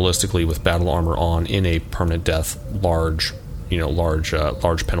 Realistically, with battle armor on in a permanent death, large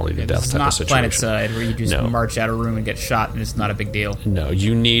penalty to death type of situation. It's not PlanetSide where you just march out of a room and get shot and it's not a big deal. No,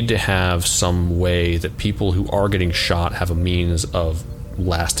 you need to have some way that people who are getting shot have a means of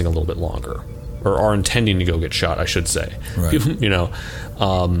lasting a little bit longer, or are intending to go get shot, I should say. Right.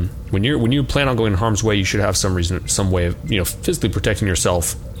 When you plan on going in harm's way, you should have some way of physically protecting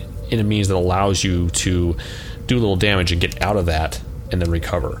yourself in a means that allows you to do a little damage and get out of that and then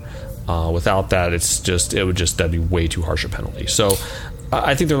recover. Without that, that'd be way too harsh a penalty. So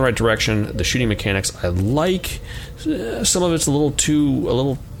I think they're in the right direction. The shooting mechanics I like. Some of it's a little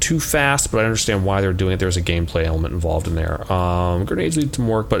too fast, but I understand why they're doing it. There's a gameplay element involved in there. Grenades need some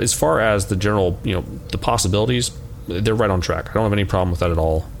work, but as far as the general, the possibilities, they're right on track. I don't have any problem with that at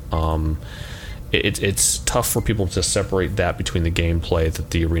all. It's tough for people to separate that between the gameplay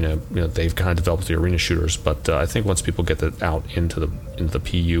that the arena, they've kind of developed the arena shooters. But I think once people get that out into the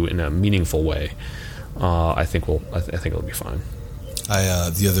PU in a meaningful way, I think it'll be fine.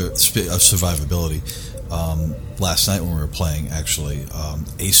 The other survivability. Last night when we were playing, actually,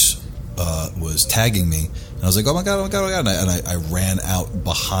 Ace was tagging me, and I was like, "Oh my god!" And I ran out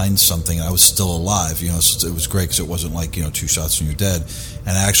behind something, and I was still alive. So it was great because it wasn't like 2 shots and you're dead.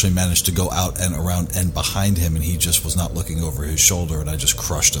 And I actually managed to go out and around and behind him, and he just was not looking over his shoulder, and I just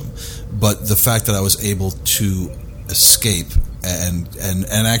crushed him. But the fact that I was able to escape and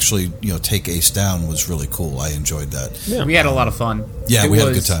actually take Ace down was really cool. I enjoyed that. Yeah, we had a lot of fun. Yeah, we had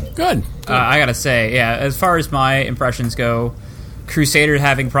a good time. Good. I gotta say, as far as my impressions go, Crusader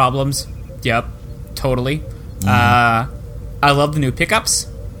having problems. Yep, totally. I love the new pickups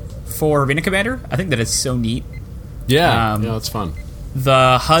for Arena Commander. I think that is so neat. Yeah, it's fun.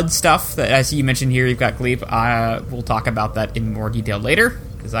 The HUD stuff that I see you mentioned here, you've got Gleep. We'll talk about that in more detail later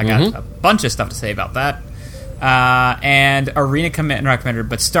because I got a bunch of stuff to say about that. And Arena Commander,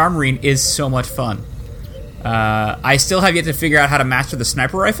 but Star Marine is so much fun. I still have yet to figure out how to master the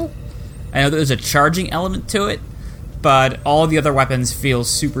sniper rifle. I know there's a charging element to it, but all the other weapons feel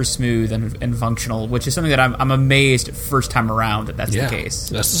super smooth and functional, which is something that I'm amazed first time around that's the case.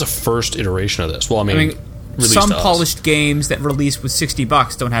 This is a first iteration of this. Well, I mean some polished games that release with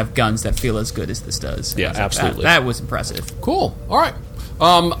 $60 don't have guns that feel as good as this does. Yeah, absolutely. That was impressive. Cool. All right.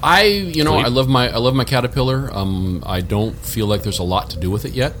 I love my Caterpillar. I don't feel like there's a lot to do with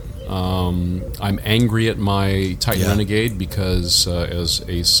it yet. I'm angry at my Titan Renegade because, as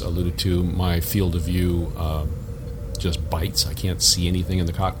Ace alluded to, my field of view just bites. I can't see anything in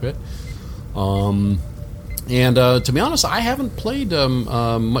the cockpit. And to be honest, I haven't played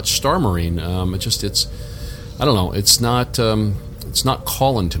much Star Marine. I don't know. It's not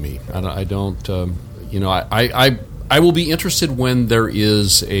calling to me. I don't. I will be interested when there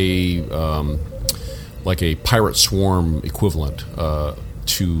is a like a Pirate Swarm equivalent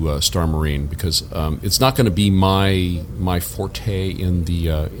Star Marine, because it's not going to be my forte in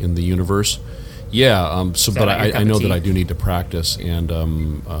the universe. Yeah, but I know that I do need to practice, and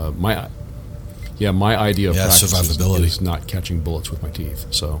my idea of practice is not catching bullets with my teeth.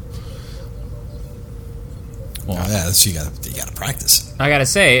 So, well, you got to practice. I got to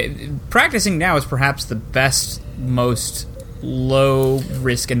say, practicing now is perhaps the best, most low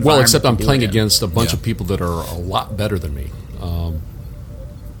risk environment. Well, except I'm playing against a bunch of people that are a lot better than me.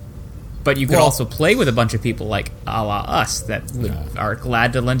 But you could also play with a bunch of people like a la us that are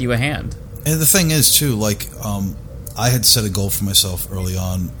glad to lend you a hand. And the thing is, too, like, I had set a goal for myself early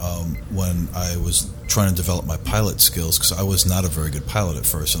on when I was trying to develop my pilot skills, because I was not a very good pilot at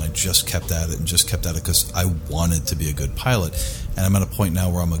first, and I just kept at it because I wanted to be a good pilot. And I'm at a point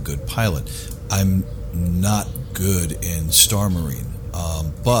now where I'm a good pilot. I'm not good in Star Marine,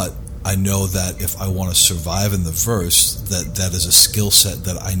 but I know that if I want to survive in the verse, that is a skill set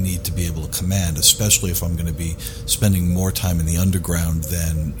that I need to be able to command, especially if I'm going to be spending more time in the underground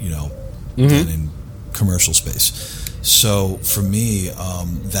than than in commercial space. So for me,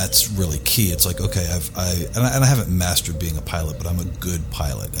 that's really key. It's like, okay, I haven't mastered being a pilot, but I'm a good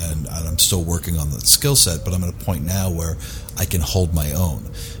pilot, and I'm still working on the skill set. But I'm at a point now where I can hold my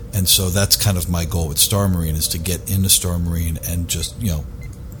own, and so that's kind of my goal with Star Marine, is to get into Star Marine and just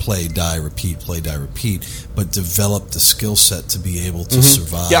play, die, repeat, but develop the skill set to be able to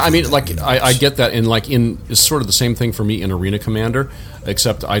survive. Yeah, I mean, I get that, and it's sort of the same thing for me in Arena Commander,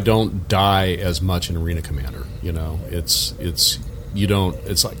 except I don't die as much in Arena Commander. I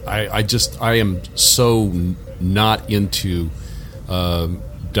am so not into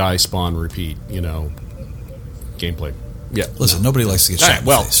die, spawn, repeat, gameplay. Yeah, listen, nobody likes to get shot in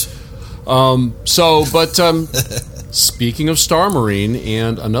the face. Speaking of Star Marine,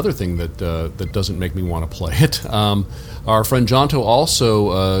 and another thing that doesn't make me want to play it, our friend Jonto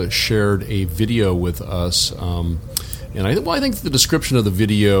also shared a video with us, and I think the description of the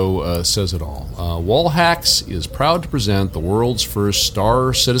video says it all. Wallhacks is proud to present the world's first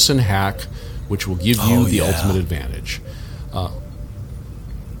Star Citizen hack, which will give you the ultimate advantage. Yeah,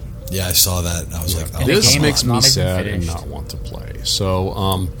 I saw that, and I was like, this makes me sad and not want to play.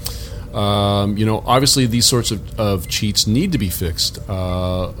 So, obviously these sorts of cheats need to be fixed,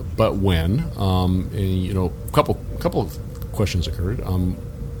 but when? A couple of questions occurred.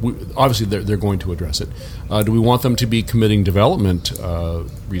 Obviously, they're going to address it. Do we want them to be committing development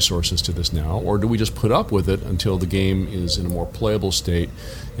resources to this now, or do we just put up with it until the game is in a more playable state,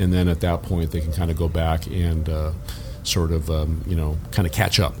 and then at that point they can kind of go back and kind of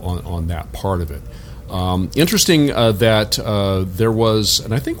catch up on that part of it? Interesting that there was,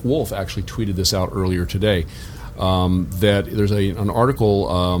 and I think Wolf actually tweeted this out earlier today, that there's an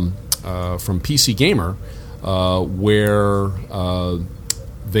article from PC Gamer where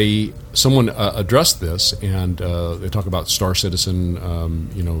someone addressed this, and they talk about Star Citizen,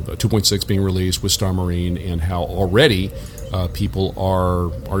 2.6 being released with Star Marine, and how already people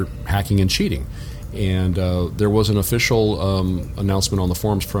are hacking and cheating. And there was an official announcement on the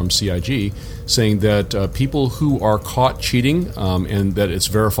forums from CIG saying that people who are caught cheating, and that it's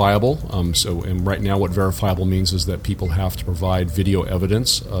verifiable. And right now, what verifiable means is that people have to provide video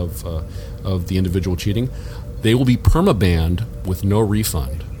evidence of the individual cheating. They will be permabanned with no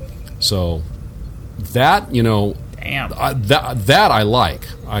refund. So that that I like,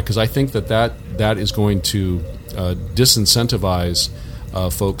 because I think that is going to disincentivize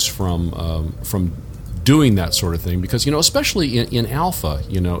folks from doing that sort of thing, because especially in alpha,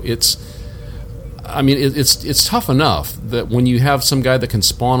 it's tough enough that when you have some guy that can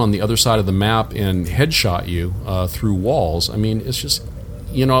spawn on the other side of the map and headshot you through walls. I mean, it's just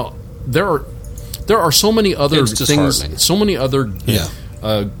there are so many other things, so many other.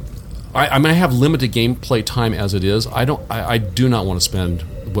 I have limited gameplay time as it is. I do not want to spend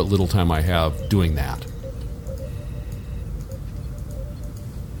what little time I have doing that.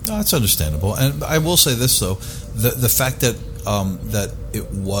 No, that's understandable, and I will say this though: the fact that it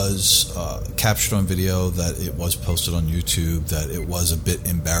was captured on video, that it was posted on YouTube, that it was a bit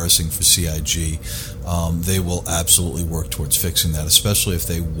embarrassing for CIG, they will absolutely work towards fixing that, especially if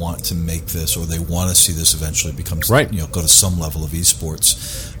they want to make this, or they want to see this eventually become go to some level of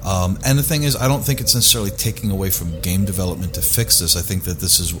esports. And the thing is, I don't think it's necessarily taking away from game development to fix this. I think that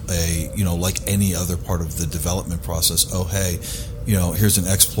this is like any other part of the development process. Oh, hey, here's an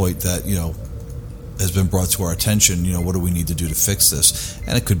exploit that, has been brought to our attention. What do we need to do to fix this?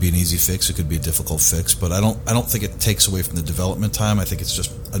 And it could be an easy fix, it could be a difficult fix, but I don't think it takes away from the development time. I think it's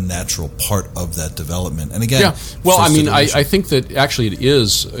just a natural part of that development. And again, I think that actually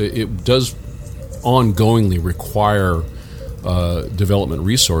it does ongoingly require development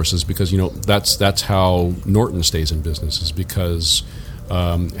resources, because that's how Norton stays in business, is because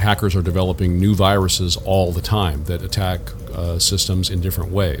hackers are developing new viruses all the time that attack systems in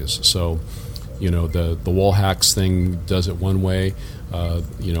different ways. So, the wall hacks thing does it one way.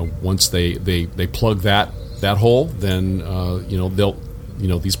 Once they plug that hole, then they'll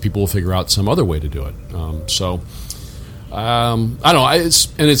these people will figure out some other way to do it. I don't know. It's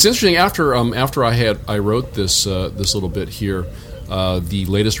interesting. After I wrote this little bit here, the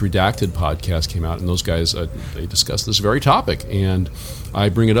latest Redacted podcast came out, and those guys they discussed this very topic, and I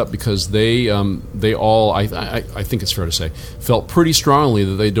bring it up because they all, I think it's fair to say, felt pretty strongly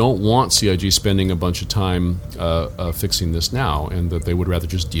that they don't want CIG spending a bunch of time fixing this now, and that they would rather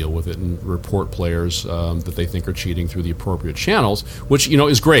just deal with it and report players that they think are cheating through the appropriate channels, which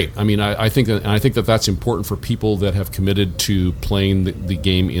is great. I mean, I think that that's important for people that have committed to playing the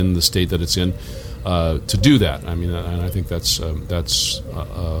game in the state that it's in. To do that, I mean, and I think that's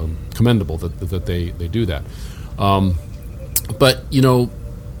commendable that they do that. But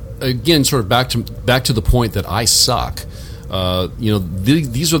again, sort of back to the point that I suck.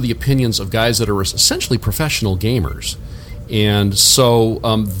 These are the opinions of guys that are essentially professional gamers, and so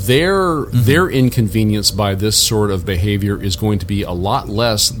their inconvenience by this sort of behavior is going to be a lot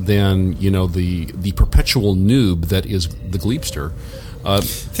less than the perpetual noob that is the Gleepster.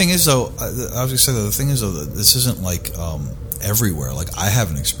 Thing is, though, I was going to say that the thing is, though, that this isn't like everywhere. Like, I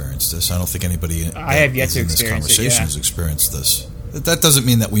haven't experienced this. I don't think anybody I have yet to in this experience conversation it, has experienced this. That doesn't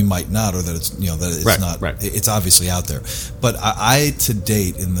mean that we might not, or that it's that it's not. Right. It's obviously out there. But I to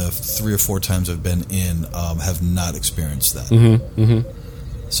date, in the 3 or 4 times I've been in, have not experienced that. Mm-hmm,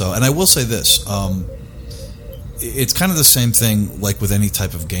 mm-hmm. So, and I will say this. It's kind of the same thing, like with any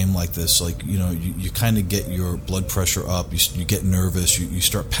type of game like this. Like, you kind of get your blood pressure up, you get nervous, you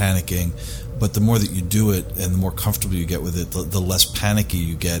start panicking. But the more that you do it and the more comfortable you get with it, the less panicky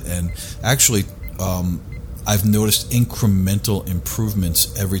you get. And actually, I've noticed incremental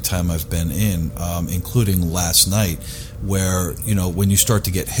improvements every time I've been in, including last night, where, when you start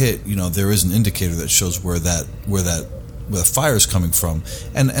to get hit, there is an indicator that shows where the fire is coming from,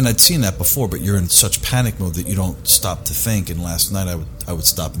 and I'd seen that before, but you're in such panic mode that you don't stop to think. And last night I would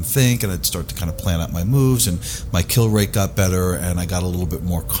stop and think, and I'd start to kind of plan out my moves, and my kill rate got better, and I got a little bit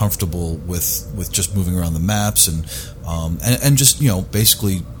more comfortable with just moving around the maps, and just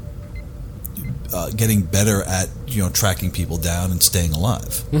basically getting better at tracking people down and staying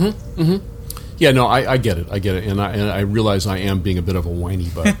alive. Mm-hmm. Mm-hmm. Yeah, no, I get it, and I realize I am being a bit of a whiny,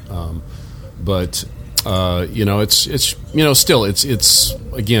 but but. It's still it's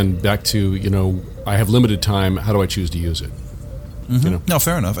again back to I have limited time. How do I choose to use it? Mm-hmm. No,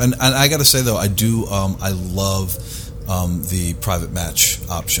 fair enough. And I got to say though, I do I love the private match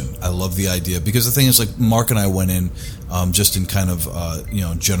option. I love the idea, because the thing is, like, Mark and I went in just in kind of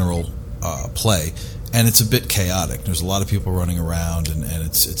general play. And it's a bit chaotic. There's a lot of people running around, and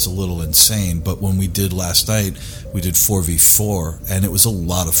it's a little insane. But when we did last night, we did 4v4, and it was a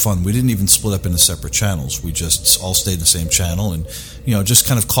lot of fun. We didn't even split up into separate channels. We just all stayed in the same channel, and just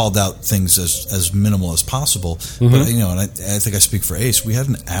kind of called out things as minimal as possible. Mm-hmm. But and I think I speak for Ace. We had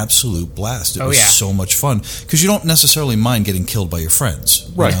an absolute blast. It was so much fun, because you don't necessarily mind getting killed by your friends,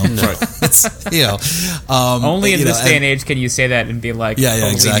 right? Right. Only in this day and age can you say that and be like,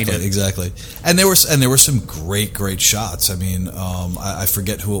 exactly. And there were some great shots. I mean, I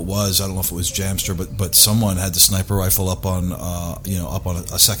forget who it was. I don't know if it was Jamster, but someone had the sniper rifle up on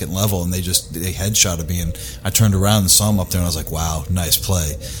a second level, and they headshotted me, and I turned around and saw him up there, and I was like, wow, nice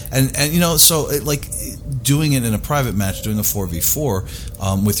play. And so like doing it in a private match, doing a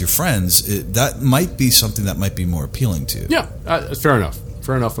 4v4 with your friends, that might be something that might be more appealing to you. Yeah, fair enough.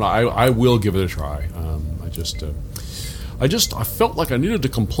 And I will give it a try. I felt like I needed to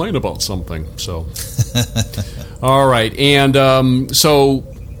complain about something. So, all right, and so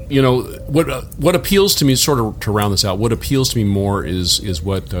what appeals to me, sort of to round this out, what appeals to me more is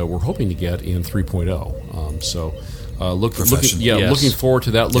what we're hoping to get in 3.0. Looking forward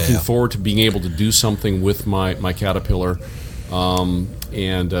to that. Looking forward to being able to do something with my Caterpillar,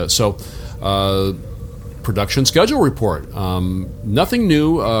 production schedule report. Nothing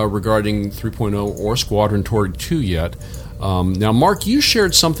new regarding 3.0 or Squadron 2 yet. Now, Mark, you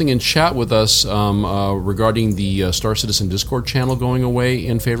shared something in chat with us regarding the Star Citizen Discord channel going away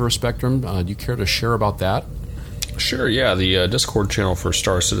in favor of Spectrum. Do you care to share about that? Sure, yeah. The Discord channel for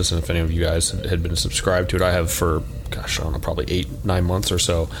Star Citizen, if any of you guys had been subscribed to it, I have for, I don't know, probably 8-9 months or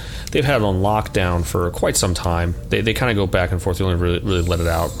so. They've had it on lockdown for quite some time. They kind of go back and forth. They only really let it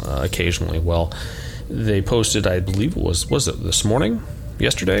out occasionally. Well, they posted, I believe it was it this morning?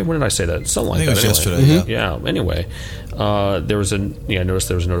 yesterday. When did I say that? Something like I think that. it was anyway. yesterday. Yeah. Anyway, there was I noticed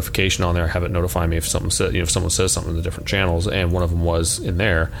there was a notification on there. Have it notify me if something said, if someone says something in the different channels, and one of them was in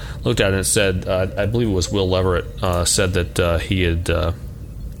there. Looked at it and it said, I believe it was Will Leverett said that he had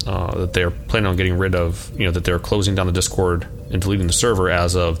that they're planning on getting rid of, that they're closing down the Discord and deleting the server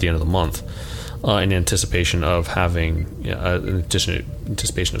as of the end of the month. In anticipation of having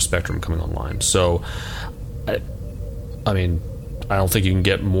anticipation of Spectrum coming online. So, I mean, I don't think you can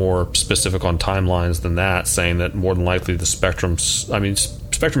get more specific on timelines than that, saying that more than likely the Spectrum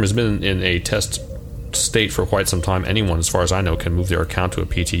has been in a test state for quite some time. Anyone, as far as I know, can move their account to a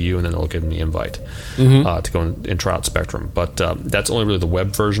PTU and then they'll give them the invite to go and try out Spectrum. But that's only really the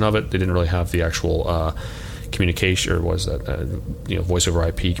web version of it. They didn't really have the actual communication, or was that voice over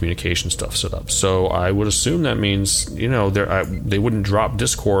IP communication stuff set up. So I would assume that means they wouldn't drop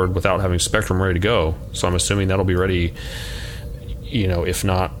Discord without having Spectrum ready to go. So I'm assuming that'll be ready, if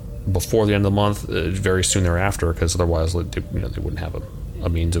not before the end of the month, very soon thereafter, because otherwise they wouldn't have a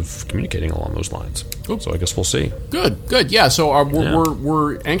means of communicating along those lines. Cool. So I guess we'll see. Good. Yeah. So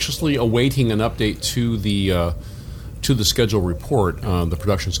we're anxiously awaiting an update to the schedule report, the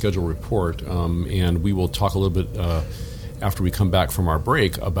production schedule report, and we will talk a little bit after we come back from our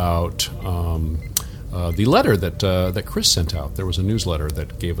break about the letter that Chris sent out. There was a newsletter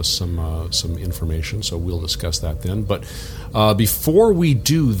that gave us some information, so we'll discuss that then. But before we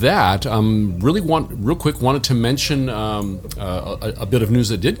do that, real quick, wanted to mention a bit of news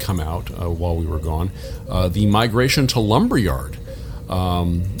that did come out while we were gone: the migration to Lumberyard.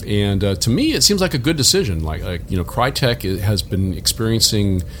 And to me, it seems like a good decision. Crytek has been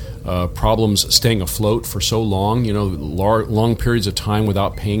experiencing problems staying afloat for so long. Long periods of time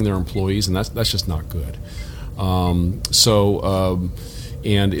without paying their employees, and that's just not good. And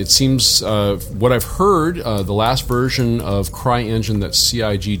it seems what I've heard, the last version of CryEngine that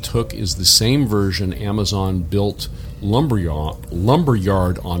CIG took is the same version Amazon built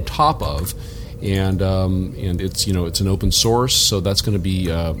Lumberyard on top of. And it's it's an open source, so that's going to be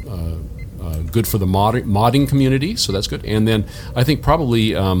good for the modding community. So that's good. And then I think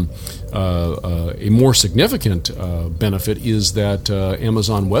probably a more significant benefit is that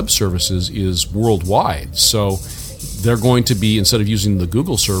Amazon Web Services is worldwide. So they're going to be, instead of using the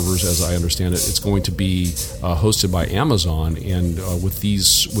Google servers, as I understand it, it's going to be hosted by Amazon. And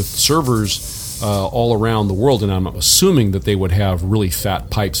with servers all around the world, and I'm assuming that they would have really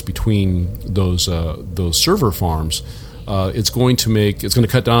fat pipes between those server farms. It's going to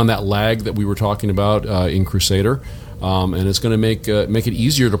cut down on that lag that we were talking about in Crusader, and it's going to make it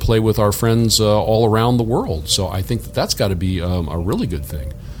easier to play with our friends all around the world. So I think that's got to be a really good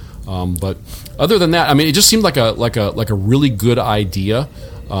thing. But other than that, I mean, it just seemed like a really good idea,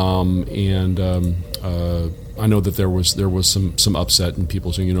 I know that there was some upset and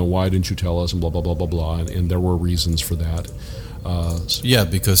people saying, why didn't you tell us, and blah blah blah blah blah, and there were reasons for that. Yeah,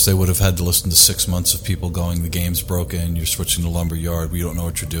 because they would have had to listen to 6 months of people going, the game's broken, you're switching to Lumberyard, we don't know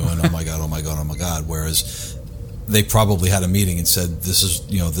what you're doing, oh my god, oh my god, oh my god. Whereas they probably had a meeting and said, this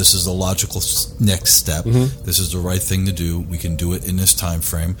is the logical next step. Mm-hmm. This is the right thing to do. We can do it in this time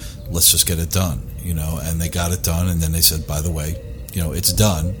frame. Let's just get it done. And they got it done, and then they said, by the way, it's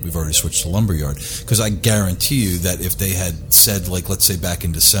done. We've already switched to Lumberyard. Because I guarantee you that if they had said, let's say back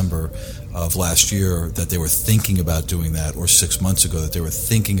in December of last year, that they were thinking about doing that, or 6 months ago that they were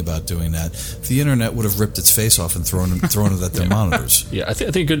thinking about doing that, the internet would have ripped its face off and thrown it at their monitors. Yeah, I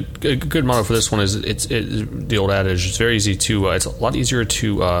think a good model for this one is it's the old adage. It's very easy to. It's a lot easier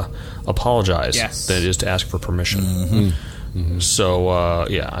to apologize than it is to ask for permission. Mm-hmm. Mm-hmm. So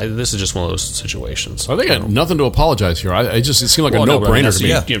this is just one of those situations. I think I had nothing to apologize here. It seemed like a no-brainer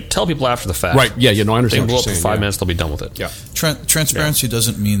to me. Tell people after the fact, right? Yeah, I understand. They blow up for 5 minutes, they'll be done with it. Yeah, transparency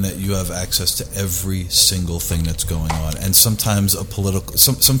doesn't mean that you have access to every single thing that's going on, and sometimes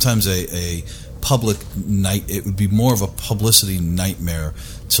sometimes a public night. It would be more of a publicity nightmare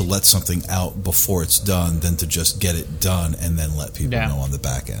to let something out before it's done than to just get it done and then let people know on the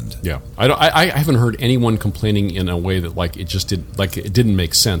back end. Yeah, I haven't heard anyone complaining in a way that it didn't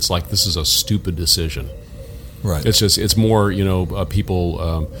make sense. Like, this is a stupid decision. Right. It's more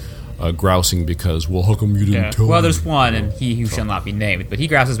people grousing because, well, how come you didn't tell me? Well, there's one, and he who shall not be named, but he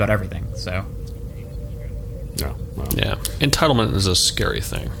grouses about everything. So. Yeah. Entitlement is a scary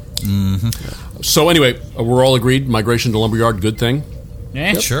thing. Mm-hmm. Yeah. So anyway, we're all agreed. Migration to Lumberyard, good thing.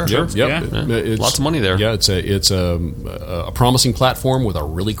 Yeah, sure. Yep. Yeah. Lots of money there. Yeah, it's a promising platform with a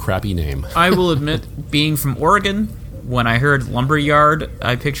really crappy name. I will admit, being from Oregon, when I heard Lumberyard,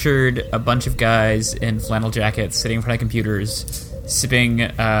 I pictured a bunch of guys in flannel jackets sitting in front of computers, sipping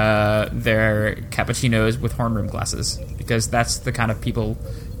their cappuccinos with horn rim glasses, because that's the kind of people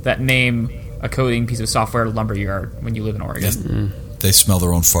that name a coding piece of software lumberyard when you live in Oregon. They smell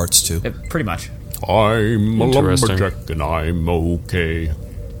their own farts too. Pretty much. I'm a Interesting. lumberjack and I'm okay.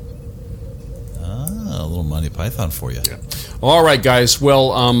 A little Monty Python for you. Yeah. All right, guys.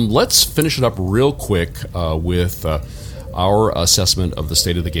 Well, let's finish it up real quick with our assessment of the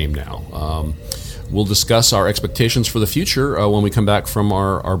state of the game now. We'll discuss our expectations for the future when we come back from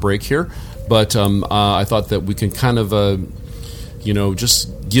our break here. But I thought that we can kind of,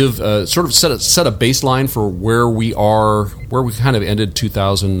 just give sort of set a baseline for where we are, where we kind of ended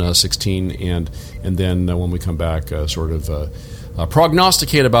 2016, and then when we come back, sort of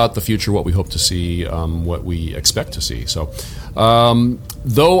prognosticate about the future, what we hope to see, what we expect to see. So,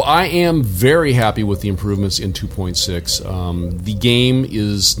 though I am very happy with the improvements in 2.6, the game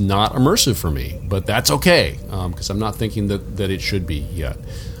is not immersive for me, but that's okay, because I'm not thinking that it should be yet.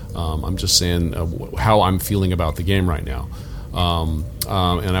 I'm just saying how I'm feeling about the game right now.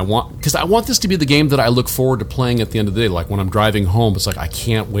 And I want this to be the game that I look forward to playing at the end of the day. Like when I'm driving home, it's like I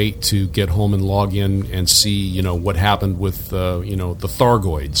can't wait to get home and log in and see what happened with the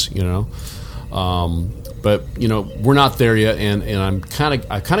Thargoids. But we're not there yet, and I kind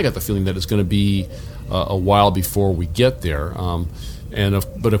of got the feeling that it's going to be a while before we get there.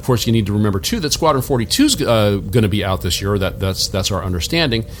 But of course, you need to remember too that Squadron 42 is going to be out this year. That's our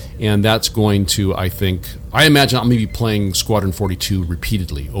understanding, and that's going to, I imagine I'll maybe playing Squadron 42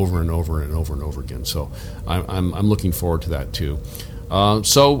 repeatedly over and over and over and over again. So I'm looking forward to that too. How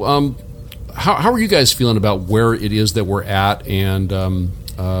are you guys feeling about where it is that we're at? And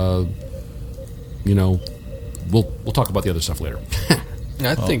we'll talk about the other stuff later.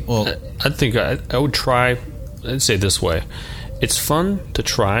 I think I would try. I'd say this way. It's fun to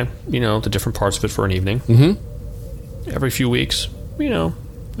try, the different parts of it for an evening. Mm-hmm. Every few weeks,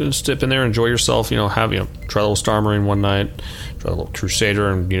 just dip in there, enjoy yourself. Try a little Star Marine one night, try a little Crusader,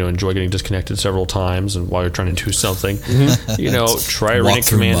 and enjoy getting disconnected several times. And while you're trying to do something, try Arena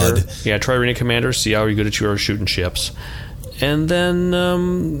Commander. Mud. Yeah, try Arena Commander. See how good at you are shooting ships, and then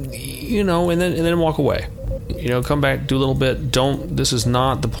and then walk away. Come back, do a little bit. This is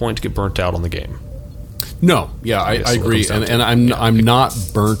not the point to get burnt out on the game. No, yeah, I agree, and I'm not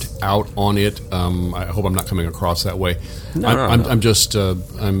burnt out on it. I hope I'm not coming across that way. No. I'm just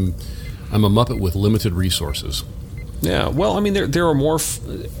I'm a Muppet with limited resources. Yeah, well, I mean, there are more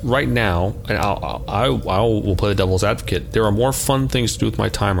right now, and I will play the devil's advocate. There are more fun things to do with my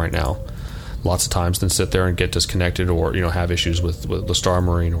time right now, lots of times, than sit there and get disconnected or have issues with the Star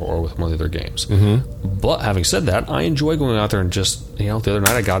Marine or with one of the other games. Mm-hmm. But having said that, I enjoy going out there and just the other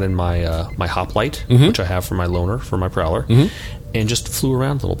night I got in my my hoplite, which I have for my loaner for my Prowler, and just flew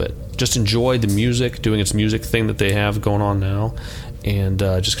around a little bit. Just enjoyed the music, doing its music thing that they have going on now, and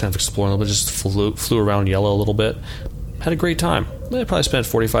just kind of exploring a little bit. Just flew around Yellow a little bit. Had a great time. I probably spent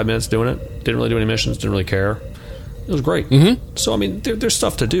 45 minutes doing it. Didn't really do any missions. Didn't really care. It was great. Mm-hmm. So I mean, there's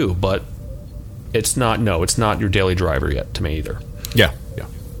stuff to do, but it's not your daily driver yet to me either. Yeah,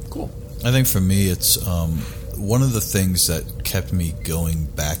 cool. I think for me, it's one of the things that kept me going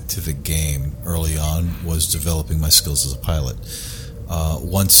back to the game early on was developing my skills as a pilot.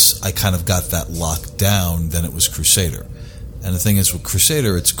 Once I kind of got that locked down, then it was Crusader. And the thing is, with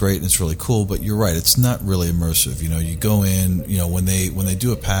Crusader, it's great and it's really cool, but you're right, it's not really immersive. You go in, when they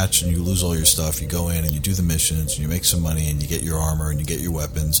do a patch and you lose all your stuff, you go in and you do the missions and you make some money and you get your armor and you get your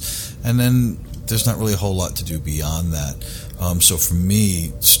weapons, and then there's not really a whole lot to do beyond that. So for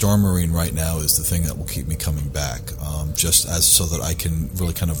me, Star Marine right now is the thing that will keep me coming back, just as so that I can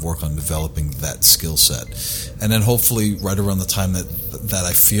really kind of work on developing that skill set. And then hopefully right around the time that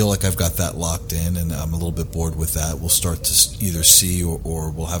I feel like I've got that locked in and I'm a little bit bored with that, we'll start to either see or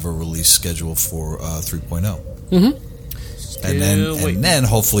we'll have a release schedule for 3.0. Mm-hmm. And then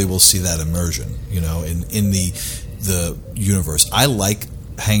hopefully we'll see that immersion, in the universe. I like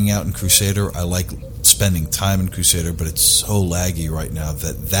hanging out in Crusader. I like spending time in Crusader, but it's so laggy right now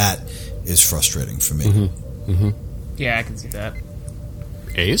that is frustrating for me. Mm-hmm. Mm-hmm. Yeah, I can see that.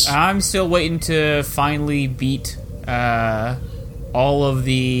 Ace? I'm still waiting to finally beat all of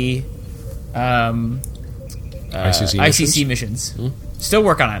the ICC missions. Mm-hmm. Still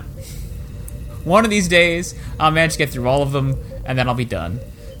work on it. One of these days, I'll manage to get through all of them, and then I'll be done.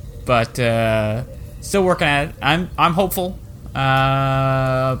 But still working at it. I'm hopeful.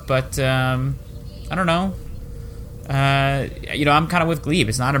 But I don't know. I'm kind of with Glebe.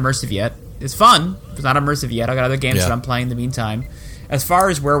 It's not immersive yet. It's fun. It's not immersive yet. I got other games that I'm playing in the meantime. As far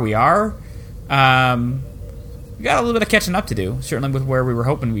as where we are, we got a little bit of catching up to do. Certainly with where we were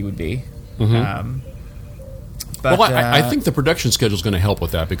hoping we would be. Mm-hmm. But, well, I think the production schedule is going to help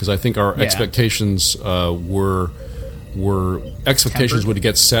with that because I think our expectations were expectations would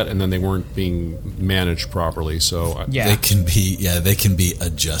get set and then they weren't being managed properly. So they can be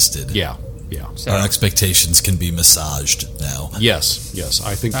adjusted. Yeah. So, our expectations can be massaged now. Yes.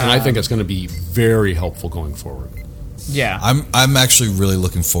 I think it's going to be very helpful going forward. Yeah, I'm actually really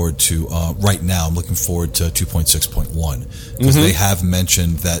looking forward to right now. I'm looking forward to 2.6.1 because they have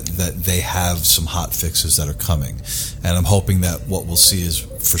mentioned that they have some hot fixes that are coming, and I'm hoping that what we'll see is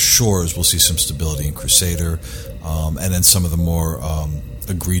we'll see some stability in Crusader, and then some of the more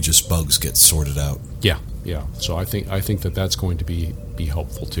egregious bugs get sorted out. Yeah. So I think that's going to be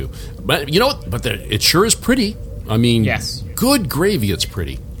helpful too. But you know what? But it sure is pretty. I mean, yes. Good gravy, it's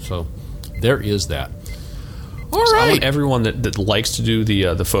pretty. So there is that. All so right. I want everyone that likes to do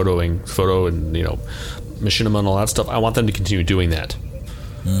the photo and machinima and all that stuff. I want them to continue doing that.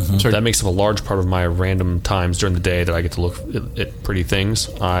 Mm-hmm. So that makes up a large part of my random times during the day that I get to look at pretty things.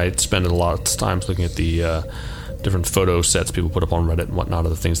 I spend a lot of times looking at the different photo sets people put up on Reddit and whatnot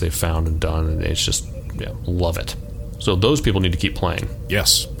of the things they've found and done, and it's just love it. So those people need to keep playing.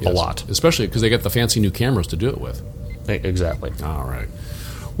 Yes. A lot, especially because they get the fancy new cameras to do it with. Exactly. All right.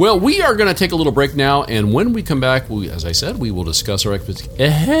 Well, we are going to take a little break now, and when we come back, as I said, we will discuss our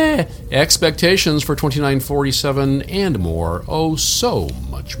expectations for 2947 and more. Oh, so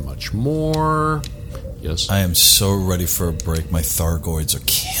much more. Yes. I am so ready for a break. My Thargoids are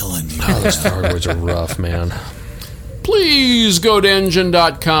killing me. Oh, those Thargoids are rough, man. Please go to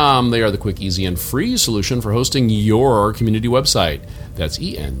Engine.com. They are the quick, easy, and free solution for hosting your community website. That's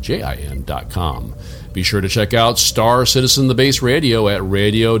ENJIN.com. Be sure to check out Star Citizen the Base Radio at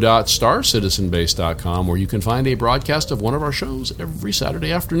radio.starcitizenbase.com, where you can find a broadcast of one of our shows every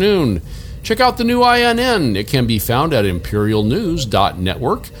Saturday afternoon. Check out the new INN. It can be found at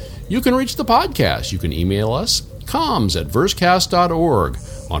imperialnews.network. You can reach the podcast. You can email us, comms@versecast.org.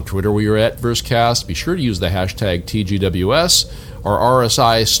 On Twitter, we are at Versecast. Be sure to use the hashtag TGWS. Our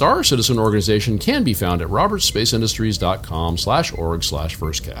RSI Star Citizen organization can be found at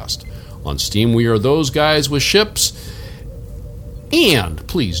robertsspaceindustries.com/org/Versecast. On Steam, we are Those Guys with Ships. And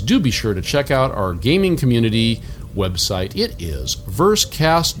please do be sure to check out our gaming community website. It is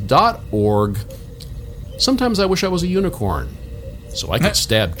versecast.org. Sometimes I wish I was a unicorn, so I could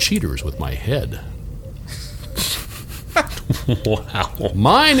stab cheaters with my head. Wow.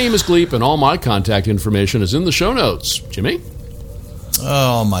 My name is Gleep, and all my contact information is in the show notes. Jimmy?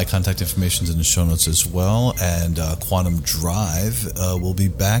 Oh, my contact information is in the show notes as well, and Quantum Drive will be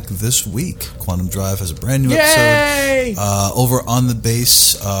back this week. Quantum Drive has a brand new episode over on the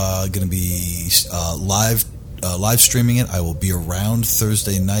base. Going to be live streaming it. I will be around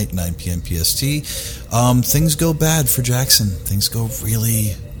Thursday night, 9 p.m. PST. Things go bad for Jackson. Things go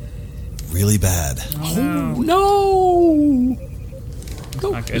really, really bad. Oh, no!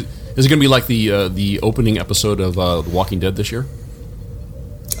 Not good. Is it going to be like the opening episode of The Walking Dead this year?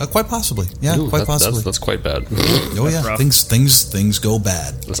 Quite possibly, yeah. Ooh, quite possibly. That's quite bad. Oh yeah, rough. things go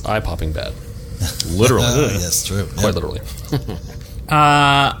bad. That's eye-popping bad. Literally. Yes, true. Quite literally.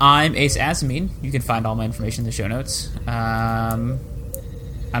 I'm Ace Asamine. You can find all my information in the show notes. I'm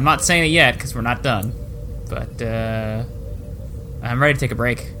not saying it yet because we're not done, but I'm ready to take a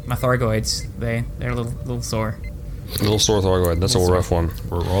break. My Thargoids, they're a little sore. A little sore Thargoid. That's a rough one.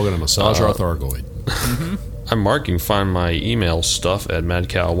 We're all going to massage our Thargoid. I'm Mark. You can find my email stuff at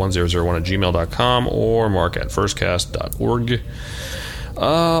madcow1001@gmail.com or mark@firstcast.org.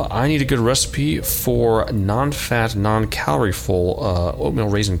 I need a good recipe for non-fat, non-calorie-full oatmeal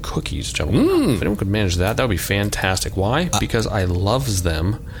raisin cookies, gentlemen. If anyone could manage that, that would be fantastic. Why? Because I loves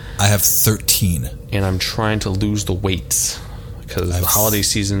them. I have 13. And I'm trying to lose the weight because the holiday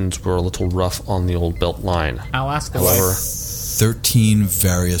seasons were a little rough on the old belt line. I'll ask the However, wife. 13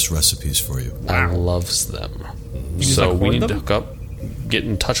 various recipes for you. I loves them. just, So like, we hoard need to them? hook up, get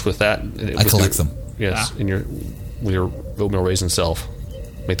in touch with that. I collect them. Yes, with your oatmeal raisin self.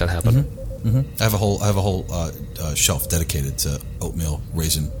 Make that happen. I have a whole shelf dedicated to oatmeal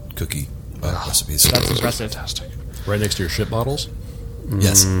raisin cookie recipes. That's impressive. Fantastic. Right next to your shit bottles?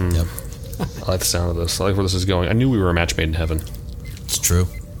 Yes, yep, I like the sound of this. I like where this is going. I knew we were a match made in heaven. it's true.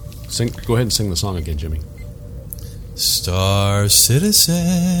 Go ahead and sing the song again, Jimmy. Star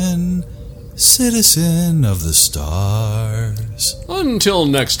Citizen, citizen of the stars. Until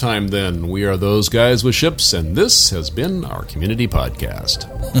next time, then, we are Those Guys with Ships, and this has been our community podcast.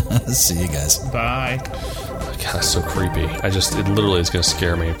 See you guys. Bye. God, that's so creepy. It literally is going to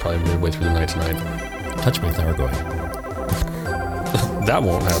scare me probably midway through the night tonight. Touch my Thargoid. That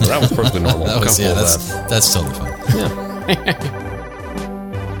won't happen. That was perfectly normal. That was, I'm comfortable with that. that's totally fine. Yeah.